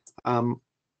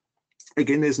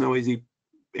 Again, there's no easy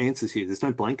answers here. There's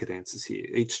no blanket answers here.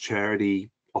 Each charity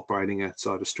operating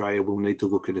outside Australia will need to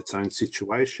look at its own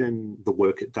situation, the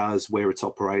work it does, where it's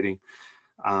operating,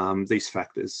 these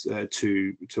factors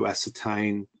to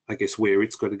ascertain, I guess, where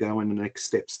it's got to go and the next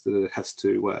steps that it has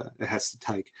to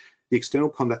take. The external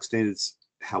conduct standards,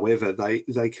 however,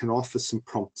 they can offer some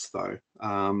prompts though.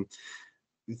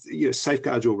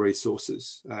 Safeguard your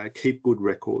resources, keep good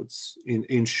records,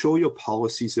 ensure your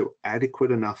policies are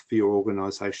adequate enough for your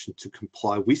organisation to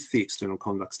comply with the external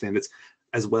conduct standards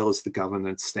as well as the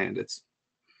governance standards.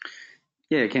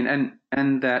 Yeah, Ken,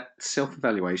 and that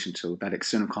self-evaluation tool, that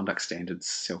external conduct standards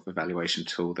self-evaluation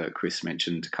tool that Chris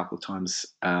mentioned a couple of times,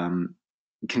 can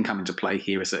come into play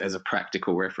here as a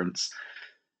practical reference.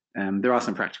 There are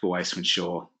some practical ways to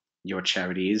ensure your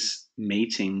charity is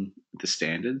meeting the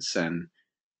standards, and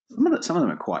some of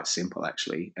them are quite simple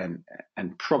actually, and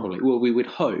probably, well, we would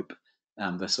hope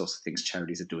the sorts of things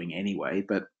charities are doing anyway,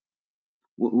 but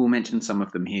we'll mention some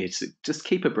of them here to just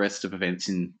keep abreast of events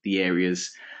in the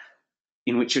areas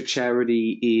in which your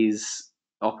charity is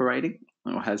operating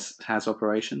or has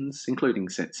operations, including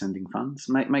sending funds.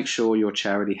 Make sure your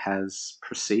charity has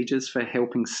procedures for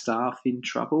helping staff in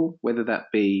trouble, whether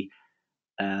that be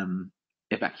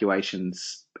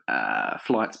evacuations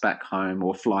flights back home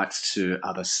or flights to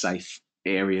other safe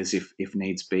areas if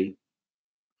needs be.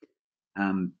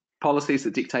 Policies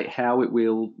that dictate how it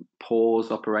will pause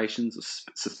operations or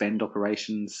suspend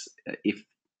operations if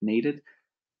needed.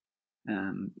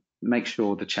 Make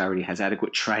sure the charity has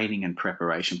adequate training and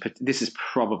preparation. But this is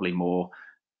probably more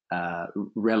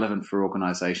relevant for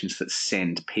organisations that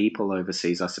send people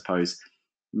overseas, I suppose.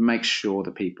 Make sure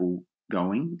the people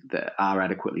going that are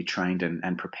adequately trained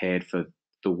and prepared for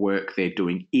the work they're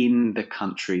doing in the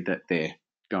country that they're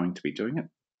going to be doing it.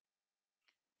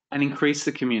 And increase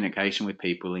the communication with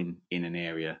people in an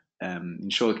area.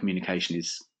 Ensure the communication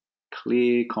is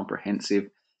clear, comprehensive,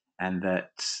 and that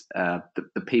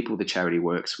the people the charity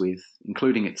works with,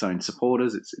 including its own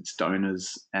supporters, its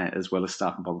donors, as well as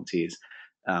staff and volunteers,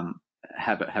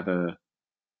 have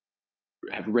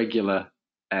regular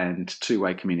and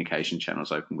two-way communication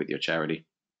channels open with your charity.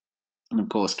 And of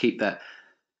course, keep that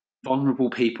vulnerable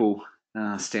people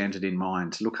standard in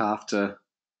mind. Look after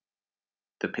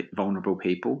the vulnerable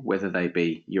people, whether they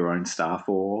be your own staff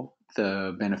or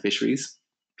the beneficiaries,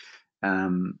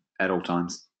 at all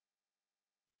times.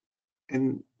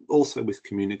 And also with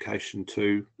communication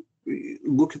too,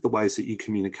 look at the ways that you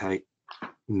communicate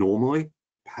normally.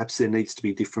 Perhaps there needs to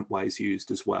be different ways used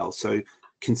as well. So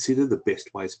consider the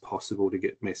best ways possible to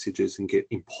get messages and get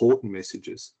important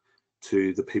messages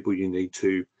to the people you need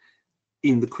to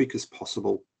in the quickest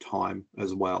possible time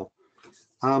as well.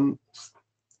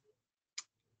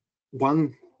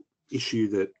 One issue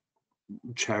that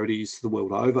charities the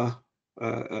world over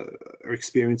are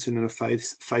experiencing and are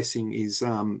facing is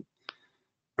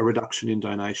a reduction in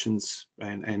donations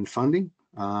and funding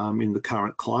in the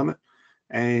current climate.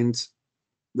 And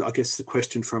I guess the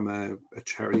question from a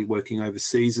charity working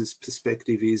overseas'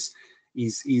 perspective is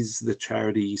the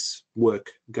charity's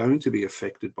work going to be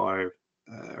affected by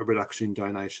a reduction in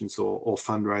donations or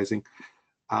fundraising?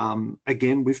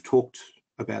 Again, we've talked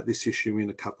about this issue in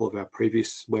a couple of our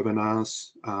previous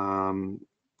webinars.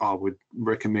 I would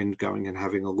recommend going and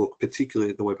having a look,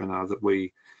 particularly at the webinar that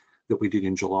we did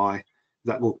in July.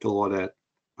 That looked a lot at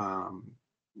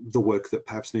the work that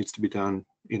perhaps needs to be done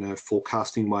in a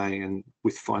forecasting way and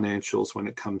with financials when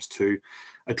it comes to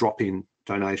a drop in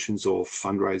donations or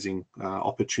fundraising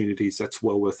opportunities. That's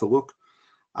well worth a look.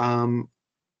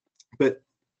 But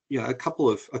yeah, a couple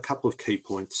of key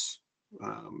points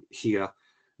here.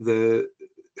 The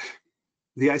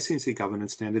ACNC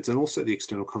governance standards and also the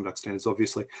external conduct standards,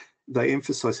 obviously, they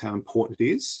emphasise how important it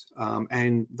is,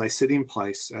 and they set in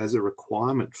place as a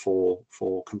requirement for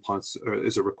compliance, or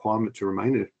as a requirement to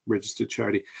remain a registered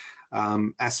charity,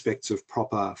 aspects of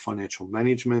proper financial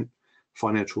management,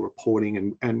 financial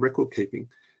reporting, and record keeping.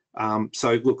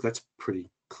 So look, that's pretty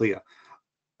clear.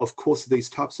 Of course, these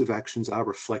types of actions are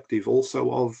reflective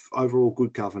also of overall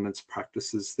good governance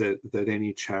practices that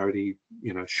any charity,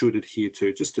 should adhere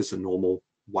to, just as a normal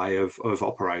way of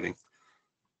operating.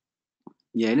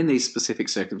 Yeah, and in these specific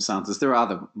circumstances, there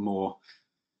are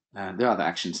other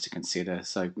actions to consider.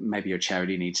 So maybe your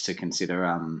charity needs to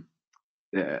consider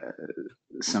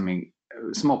some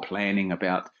more planning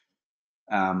about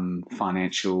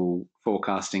financial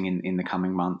forecasting in the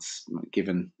coming months,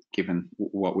 given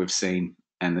what we've seen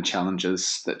and the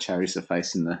challenges that charities have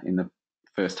faced in the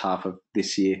first half of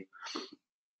this year.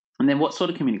 And then what sort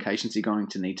of communications are you going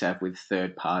to need to have with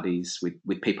third parties,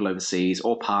 with people overseas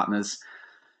or partners,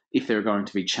 if there are going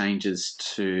to be changes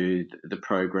to the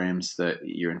programs that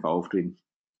you're involved in?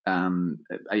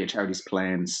 Are your charities'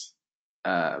 plans,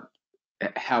 how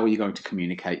are you going to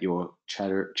communicate your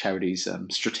charity's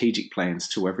strategic plans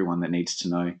to everyone that needs to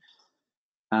know?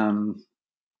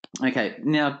 Okay,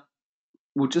 now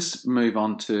we'll just move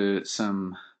on to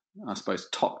some, I suppose,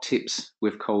 top tips,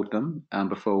 we've called them,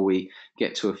 before we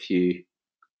get to a few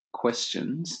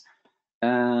questions.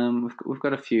 We've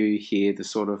got a few here, the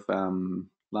sort of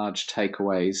large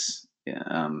takeaways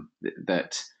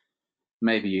that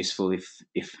may be useful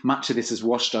if much of this has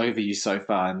washed over you so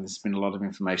far, and there's been a lot of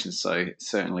information, so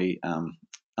certainly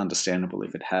understandable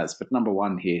if it has. But number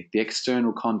one here, the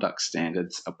external conduct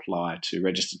standards apply to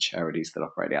registered charities that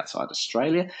operate outside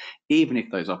Australia, even if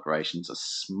those operations are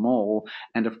small.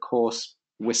 And of course,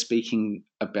 we're speaking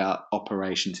about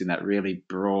operations in that really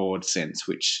broad sense,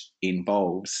 which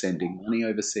involves sending money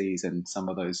overseas and some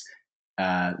of those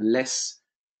less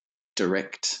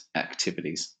direct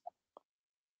activities.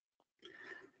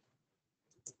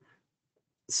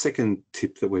 Second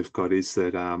tip that we've got is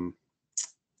that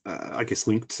I guess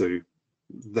linked to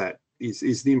that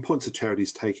is the importance of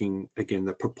charities taking, again,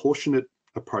 the proportionate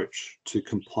approach to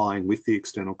complying with the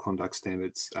external conduct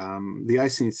standards. The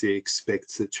ACNC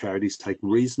expects that charities take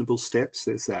reasonable steps,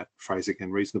 there's that phrase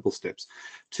again, reasonable steps,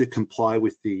 to comply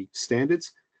with the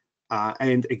standards.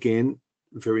 And again,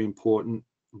 very important,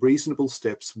 reasonable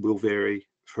steps will vary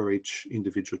for each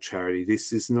individual charity.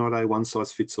 This is not a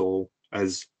one-size-fits-all.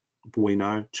 As we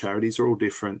know, charities are all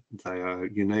different. They are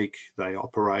unique. They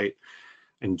operate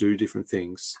and do different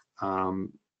things.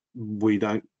 We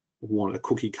don't want a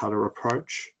cookie-cutter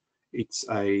approach. It's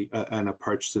an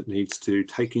approach that needs to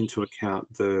take into account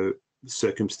the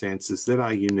circumstances that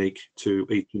are unique to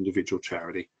each individual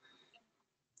charity.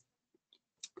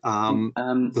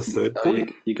 The third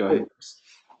point. You go ahead.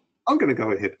 I'm going to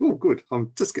go ahead. Oh, good.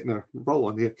 I'm just getting a roll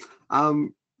on here.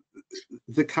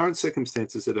 The current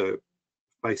circumstances that are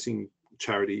facing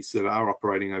charities that are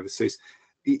operating overseas,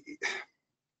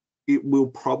 it will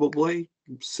probably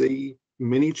see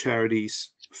many charities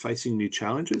facing new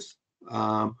challenges,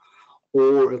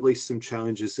 or at least some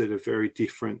challenges that are very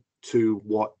different to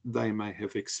what they may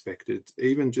have expected,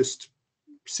 even just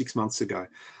 6 months ago.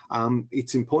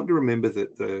 It's important to remember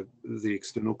that the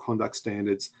external conduct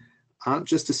standards aren't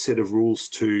just a set of rules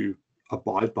to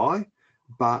abide by,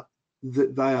 but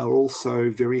that they are also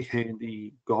very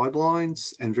handy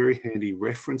guidelines and very handy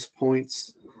reference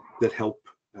points that help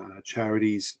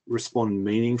charities respond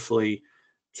meaningfully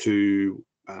to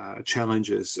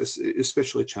challenges,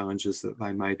 especially challenges that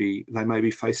they may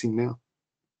be facing now.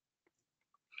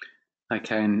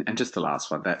 Okay, and just the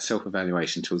last one, that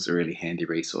self-evaluation tool is a really handy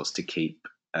resource to keep,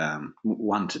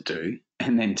 one, to do,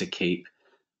 and then to keep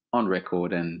on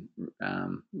record and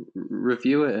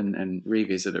review it and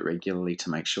revisit it regularly to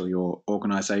make sure your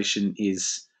organisation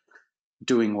is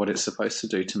doing what it's supposed to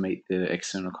do to meet the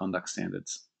external conduct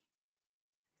standards.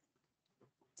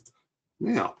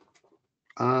 Now,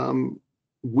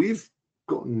 we've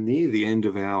gotten near the end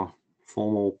of our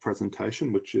formal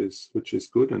presentation, which is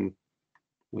good, and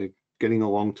we're getting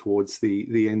along towards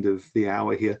the end of the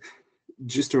hour here.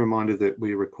 Just a reminder that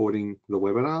we're recording the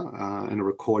webinar and a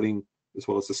recording, as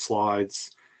well as the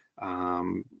slides,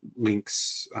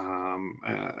 links,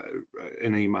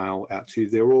 an email out to you.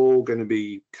 They're all going to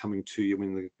be coming to you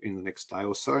in the next day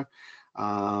or so.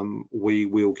 We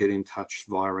will get in touch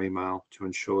via email to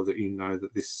ensure that you know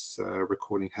that this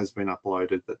recording has been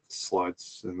uploaded, that the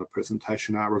slides and the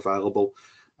presentation are available,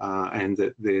 and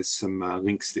that there's some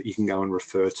links that you can go and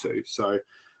refer to. So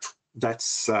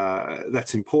that's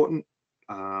important.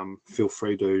 Feel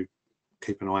free to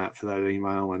keep an eye out for that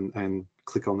email and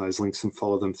click on those links and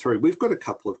follow them through. We've got a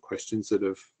couple of questions that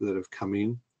have come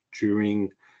in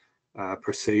during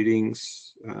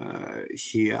proceedings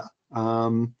here.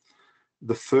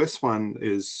 The first one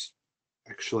is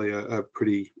actually a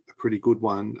pretty good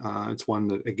one. It's one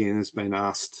that again has been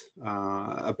asked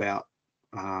about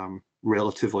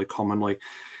relatively commonly.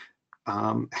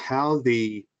 How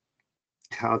the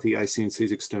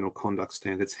ACNC's external conduct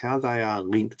standards, how they are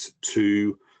linked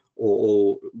to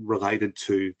or related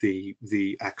to the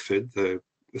ACFID, the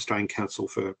Australian Council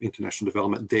for International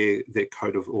Development, their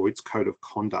code of, or its code of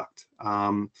conduct.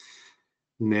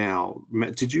 Now,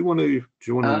 Matt, do you want to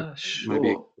Sure. maybe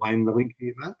explain the link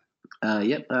here, Matt?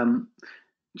 Yep.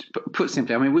 Put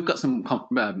simply, I mean, we've got some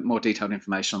more detailed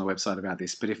information on the website about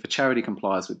this, but if a charity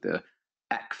complies with the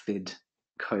ACFID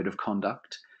code of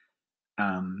conduct,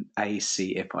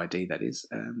 ACFID that is,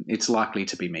 it's likely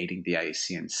to be meeting the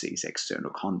ACNC's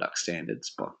external conduct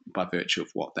standards by virtue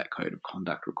of what that code of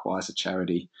conduct requires of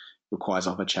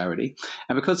a charity.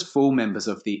 And because full members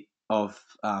of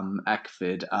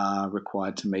ACFID are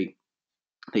required to meet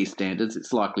these standards,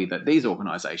 it's likely that these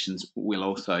organisations will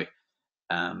also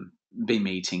be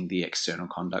meeting the external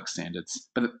conduct standards.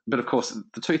 But of course,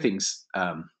 the two things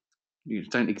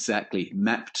don't exactly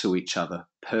map to each other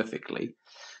perfectly.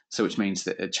 So which means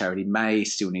that a charity may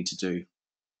still need to do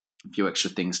a few extra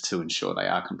things to ensure they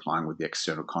are complying with the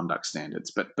external conduct standards.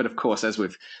 But of course, as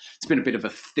it's been a bit of a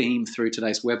theme through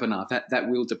today's webinar, that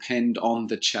will depend on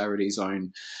the charity's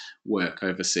own work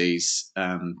overseas.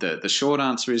 The short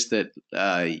answer is that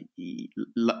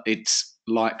it's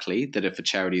likely that if a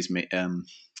charity is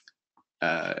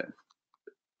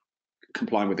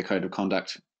complying with the code of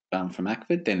conduct from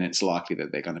ACFID, then it's likely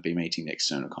that they're going to be meeting the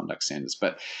external conduct standards.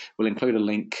 But we'll include a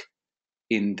link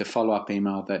in the follow-up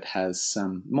email that has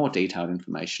some more detailed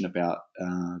information about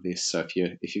this. So if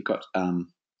you've got, if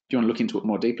you want to look into it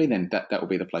more deeply, then that will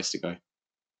be the place to go.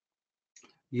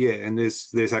 Yeah, and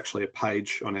there's actually a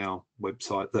page on our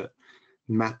website that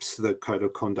maps the code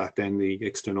of conduct and the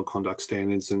external conduct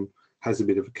standards and has a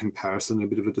bit of a comparison, a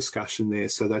bit of a discussion there.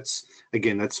 So that's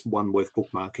one worth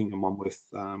bookmarking and one worth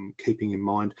keeping in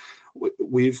mind.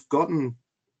 We've gotten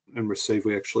and received.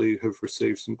 We actually have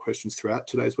received some questions throughout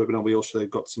today's webinar. We also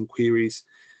got some queries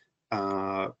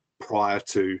prior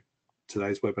to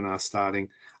today's webinar starting,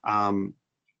 and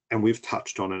we've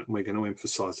touched on it, and we're going to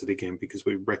emphasize it again because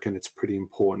we reckon it's pretty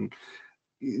important.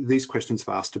 These questions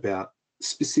have asked about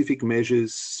specific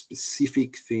measures,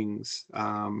 specific things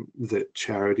that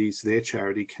their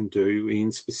charity can do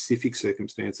in specific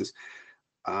circumstances,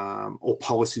 or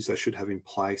policies they should have in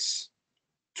place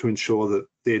to ensure that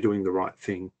they're doing the right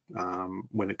thing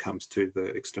when it comes to the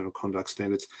external conduct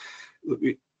standards.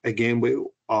 Again,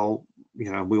 we'll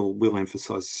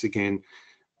emphasise this again.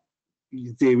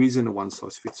 There isn't a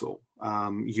one-size-fits-all.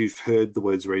 You've heard the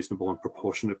words reasonable and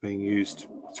proportionate being used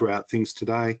throughout things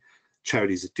today.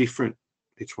 Charities are different.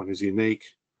 Each one is unique.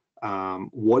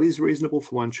 What is reasonable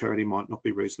for one charity might not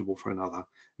be reasonable for another.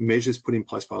 Measures put in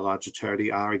place by a larger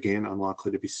charity are, again,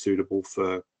 unlikely to be suitable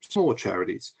for smaller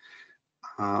charities.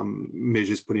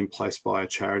 Measures put in place by a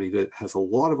charity that has a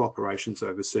lot of operations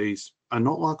overseas are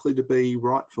not likely to be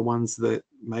right for ones that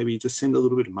maybe just send a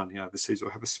little bit of money overseas or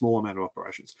have a small amount of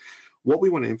operations. What we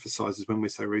want to emphasize is when we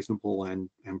say reasonable and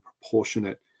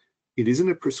proportionate, it isn't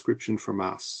a prescription from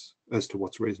us as to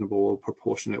what's reasonable or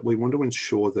proportionate. We want to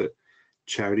ensure that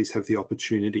charities have the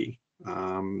opportunity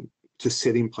to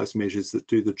set in place measures that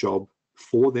do the job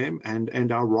for them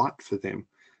and are right for them.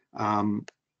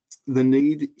 The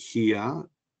need here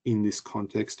in this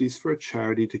context is for a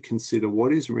charity to consider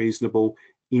what is reasonable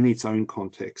in its own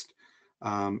context,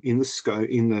 in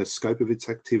the scope of its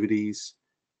activities,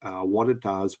 what it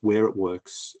does, where it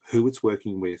works, who it's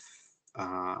working with,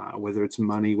 whether it's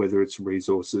money, whether it's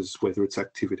resources, whether it's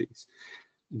activities.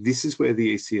 This is where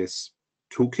the ECS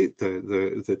toolkit,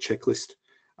 the checklist,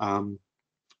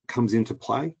 comes into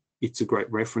play. It's a great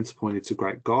reference point. It's a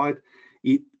great guide.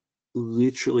 It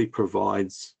literally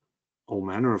provides all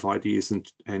manner of ideas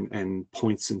and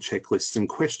points and checklists and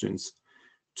questions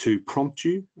to prompt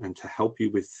you and to help you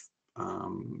with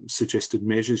suggested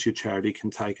measures your charity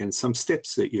can take and some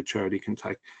steps that your charity can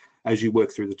take. As you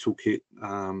work through the toolkit,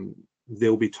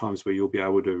 there'll be times where you'll be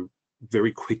able to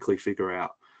very quickly figure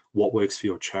out what works for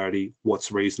your charity,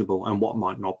 what's reasonable, and what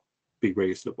might not be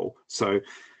reasonable. So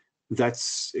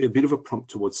that's a bit of a prompt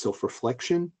towards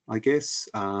self-reflection, I guess.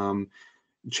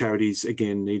 Charities,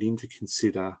 again, needing to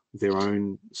consider their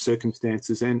own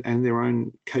circumstances and their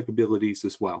own capabilities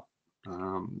as well.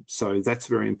 So that's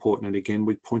very important. And again,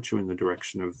 we point you in the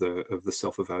direction of the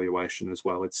self-evaluation as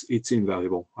well. It's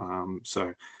invaluable.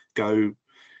 So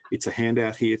it's a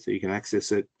handout here, so you can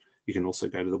access it. You can also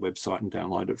go to the website and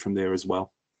download it from there as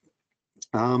well.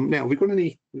 Now, have we got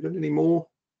any more,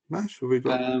 Matt? Have we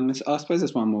got... I suppose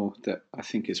there's one more that I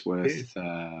think is worth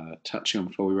touching on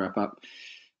before we wrap up.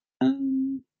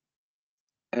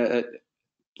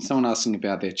 Someone asking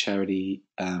about their charity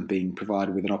being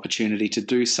provided with an opportunity to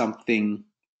do something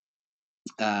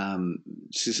more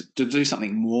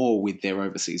with their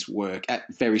overseas work at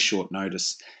very short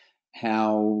notice.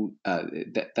 How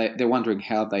they're wondering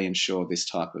how they ensure this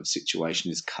type of situation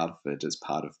is covered as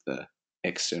part of the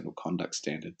external conduct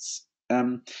standards.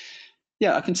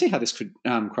 Yeah, I can see how this could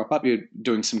crop up. You're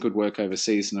doing some good work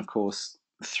overseas, and of course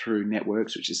through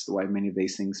networks, which is the way many of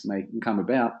these things may come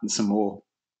about, and some more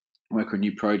work or a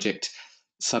new project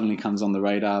suddenly comes on the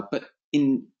radar. But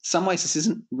in some ways, this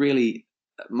isn't really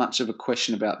much of a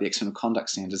question about the external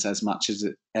conduct standards as much as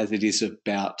it is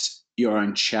about your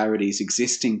own charity's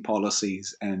existing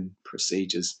policies and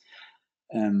procedures.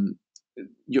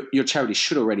 Your charity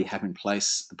should already have in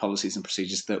place the policies and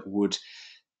procedures that would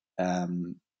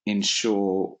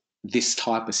ensure this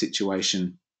type of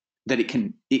situation, that it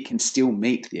can still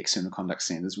meet the external conduct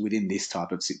standards within this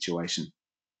type of situation.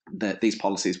 That these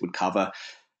policies would cover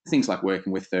things like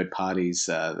working with third parties,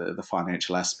 the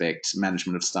financial aspect,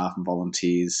 management of staff and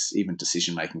volunteers, even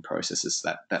decision-making processes,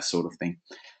 that sort of thing.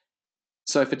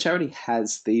 So if a charity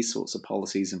has these sorts of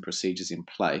policies and procedures in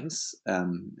place,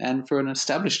 and for an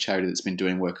established charity that's been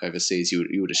doing work overseas, you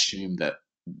would assume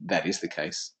that is the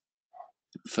case.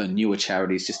 For newer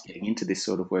charities just getting into this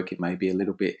sort of work, it may be a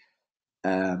little bit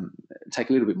take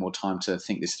a little bit more time to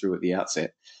think this through at the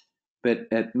outset. But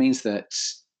it means that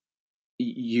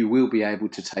you will be able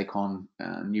to take on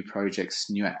new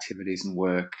projects, new activities and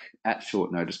work at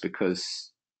short notice,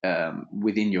 because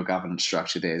within your governance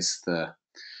structure there's the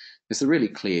really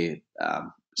clear,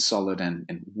 solid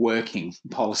and working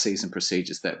policies and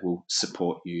procedures that will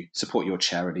support your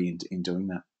charity in doing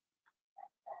that.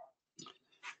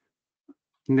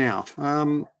 Now,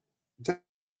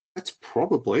 that's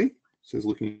probably, says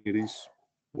looking at his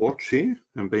watch here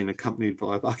and being accompanied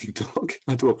by a barking dog.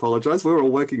 I do apologise. We're all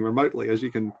working remotely, as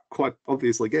you can quite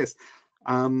obviously guess.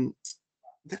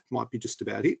 that might be just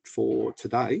about it for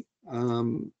today.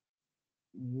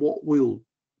 What we'll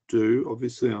do,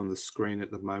 obviously on the screen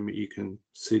at the moment, you can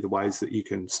see the ways that you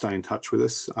can stay in touch with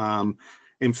us.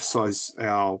 Emphasize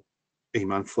our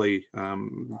e-monthly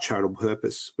charitable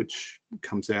purpose, which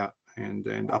comes out and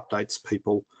updates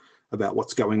people about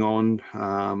what's going on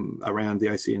around the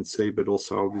ACNC, but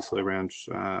also obviously around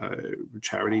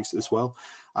charities as well.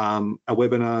 Our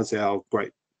webinars, our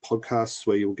great podcasts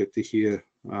where you'll get to hear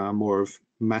more of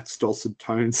Matt's dulcet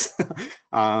tones,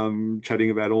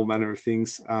 chatting about all manner of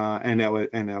things, and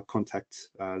our contact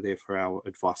there for our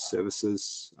advice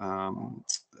services,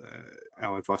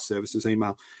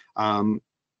 email.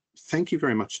 Thank you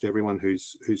very much to everyone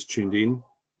who's tuned in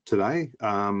today.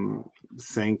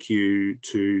 Thank you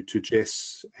to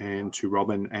Jess and to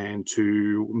Robin and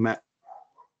to Matt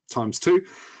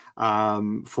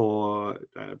 ×2 for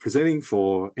presenting,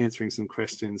 for answering some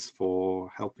questions,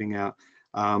 for helping out.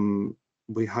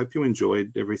 We hope you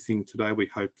enjoyed everything today. We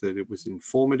hope that it was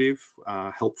informative,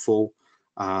 helpful.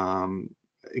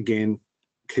 Again,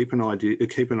 keep an eye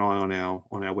on our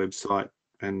website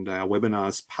and our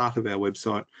webinars, part of our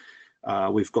website.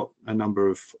 We've got a number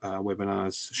of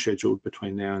webinars scheduled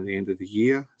between now and the end of the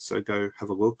year. So go have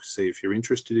a look, see if you're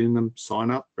interested in them,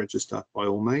 sign up, register by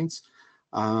all means.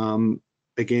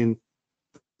 Again,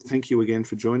 thank you again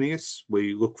for joining us.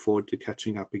 We look forward to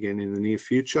catching up again in the near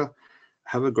future.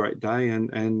 Have a great day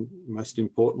and most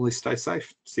importantly, stay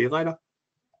safe. See you later.